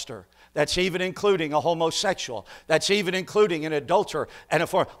molester. That's even including a homosexual. That's even including an adulterer and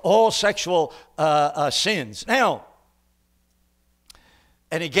all sexual sins. Now,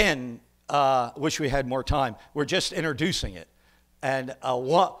 and again, wish we had more time. We're just introducing it. And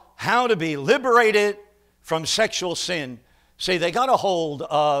how to be liberated from sexual sin. See, they got a hold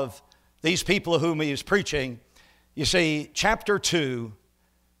of these people whom he is preaching. You see, chapter 2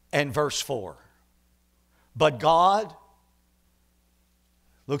 and verse 4. But God,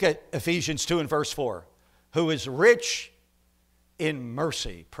 look at Ephesians 2 and verse 4, who is rich in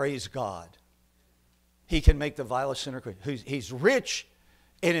mercy. Praise God. He can make the vilest sinner clean. He's rich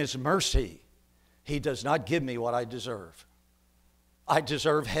in his mercy. He does not give me what I deserve. I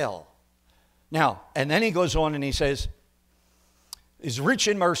deserve hell. Now, and then he goes on and he says, is rich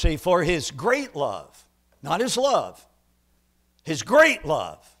in mercy for his great love, not his love, his great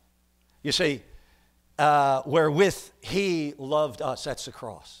love. You see, wherewith he loved us. That's the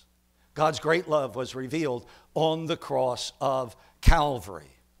cross. God's great love was revealed on the cross of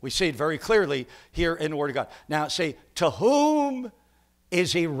Calvary. We see it very clearly here in the Word of God. Now, say, to whom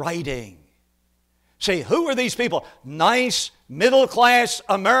is he writing? Say, who are these people? Nice, middle-class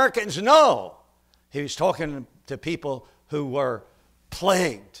Americans? No. He was talking to people who were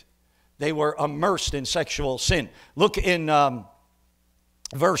plagued. They were immersed in sexual sin. Look in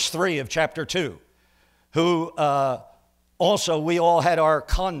verse 3 of chapter 2. Who also we all had our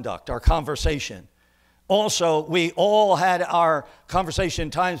conduct, our conversation. Also, we all had our conversation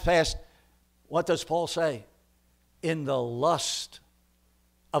in times past. What does Paul say? In the lust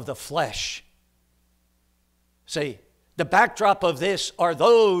of the flesh. See, the backdrop of this are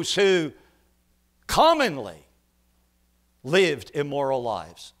those who commonly lived immoral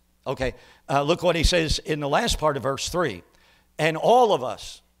lives. Okay, look what he says in the last part of verse 3. And all of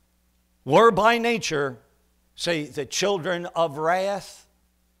us were by nature, say, the children of wrath,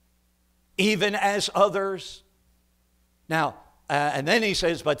 even as others. Now, and then he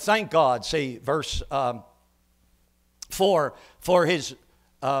says, but thank God, see, verse 4, for his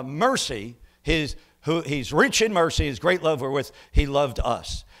mercy, he's rich in mercy, his great love wherewith he loved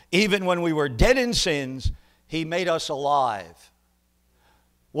us. Even when we were dead in sins, he made us alive.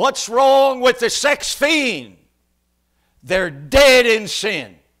 What's wrong with the sex fiend? They're dead in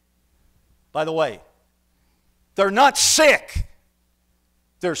sin. By the way, they're not sick.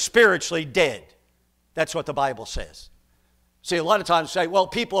 They're spiritually dead. That's what the Bible says. See, a lot of times say, well,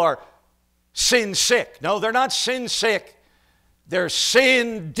 people are sin sick. No, they're not sin sick. They're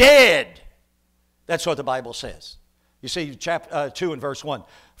sin dead. That's what the Bible says. You see, chapter 2 and verse 1.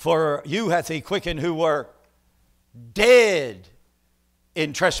 For you hath he quickened who were dead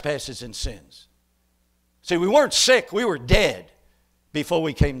in trespasses and sins. See, we weren't sick. We were dead before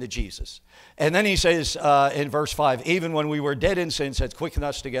we came to Jesus. And then he says in verse 5, even when we were dead in sins, hath quickened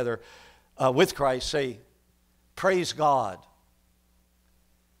us together with Christ. Say, praise God.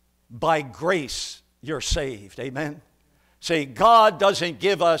 By grace you're saved. Amen. Say, God doesn't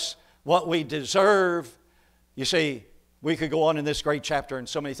give us what we deserve. You see, we could go on in this great chapter and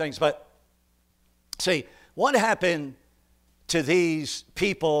so many things, but See, what happened to these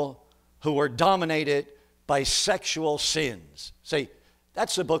people who were dominated by sexual sins? See,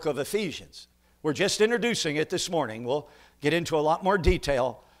 that's the book of Ephesians. We're just introducing it this morning. We'll get into a lot more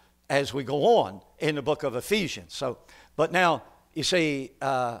detail as we go on in the book of Ephesians. But now, you see,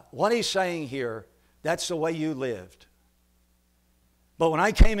 what he's saying here, that's the way you lived. But when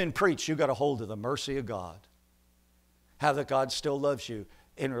I came and preached, you got a hold of the mercy of God. How that God still loves you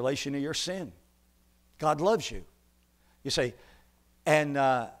in relation to your sin. God loves you. You say, and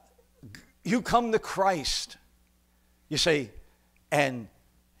you come to Christ. You say, and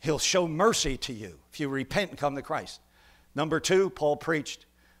He'll show mercy to you if you repent and come to Christ. Number 2, Paul preached,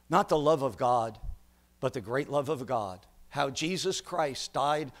 not the love of God, but the great love of God. How Jesus Christ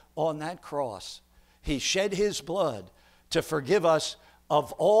died on that cross. He shed His blood to forgive us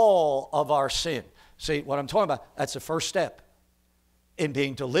of all of our sin. See, what I'm talking about, that's the first step in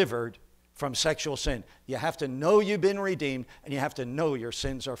being delivered from sexual sin. You have to know you've been redeemed, and you have to know your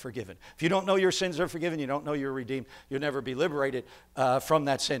sins are forgiven. If you don't know your sins are forgiven, you don't know you're redeemed, you'll never be liberated from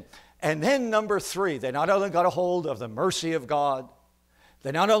that sin. And then number 3, they not only got a hold of the mercy of God,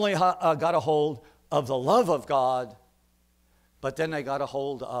 they not only got a hold of the love of God, but then they got a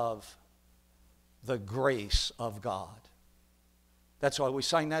hold of the grace of God. That's why we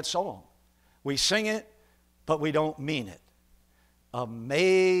sang that song. We sing it, but we don't mean it.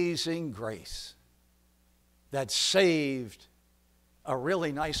 Amazing grace that saved a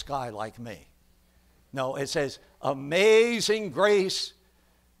really nice guy like me. No, it says, amazing grace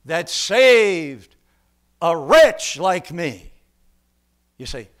that saved a wretch like me. You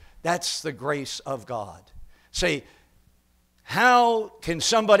see, that's the grace of God. See, how can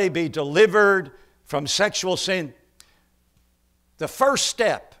somebody be delivered from sexual sin? The first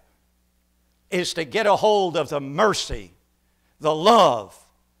step is to get a hold of the mercy, the love,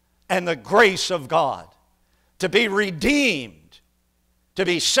 and the grace of God. To be redeemed, to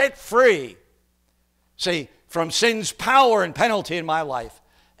be set free, see, from sin's power and penalty in my life,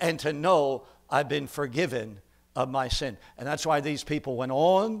 and to know I've been forgiven of my sin. And that's why these people went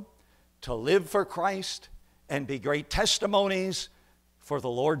on to live for Christ and be great testimonies for the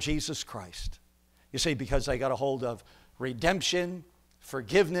Lord Jesus Christ. You see, because they got a hold of redemption,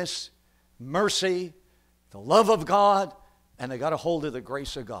 forgiveness, mercy, the love of God, and they got a hold of the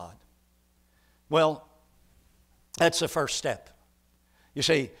grace of God. Well, that's the first step. You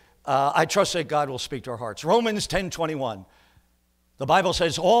see, I trust that God will speak to our hearts. Romans 10:21, the Bible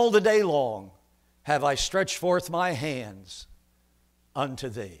says, all the day long have I stretched forth my hands unto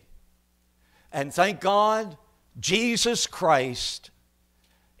thee. And thank God, Jesus Christ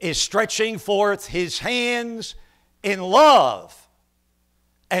is stretching forth His hands in love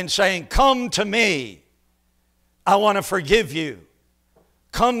and saying, come to me. I want to forgive you.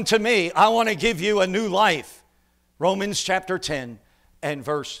 Come to me. I want to give you a new life. Romans chapter 10 and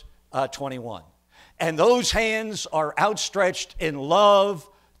verse 21. And those hands are outstretched in love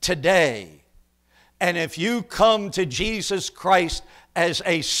today. And if you come to Jesus Christ as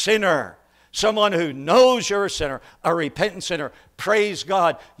a sinner, someone who knows you're a sinner, a repentant sinner, praise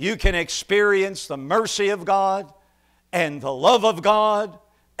God, you can experience the mercy of God and the love of God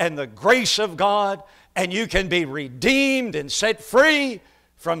and the grace of God, and you can be redeemed and set free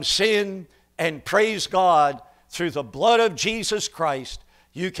from sin, and praise God, through the blood of Jesus Christ,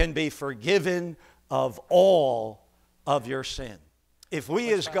 you can be forgiven of all of your sin. If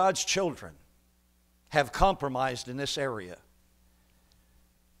we as God's children have compromised in this area,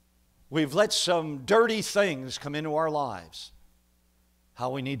 we've let some dirty things come into our lives,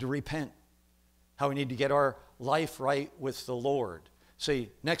 how we need to repent, how we need to get our life right with the Lord. See,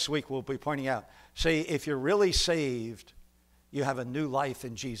 next week we'll be pointing out, see, if you're really saved, you have a new life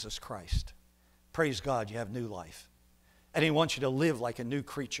in Jesus Christ. Praise God, you have new life. And He wants you to live like a new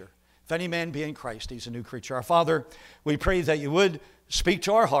creature. If any man be in Christ, he's a new creature. Our Father, we pray that you would speak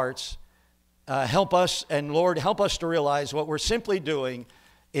to our hearts, help us, and Lord, help us to realize what we're simply doing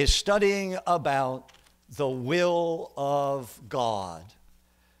is studying about the will of God.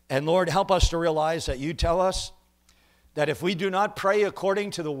 And Lord, help us to realize that you tell us that if we do not pray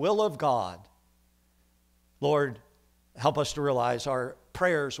according to the will of God, Lord, help us to realize our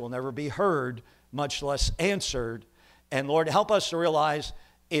prayers will never be heard, much less answered. And Lord, help us to realize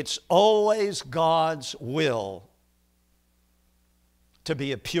it's always God's will to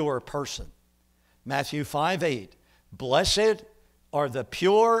be a pure person. Matthew 5:8, blessed are the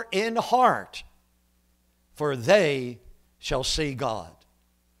pure in heart, for they shall see God.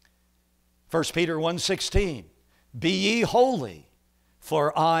 1 Peter 1:16, be ye holy,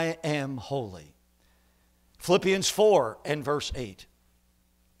 for I am holy. Philippians 4 and verse 8.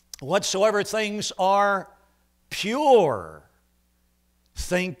 whatsoever things are pure,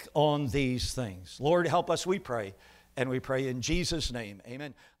 think on these things. Lord, help us, we pray. And we pray in Jesus' name.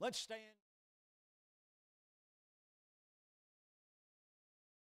 Amen. Let's stand.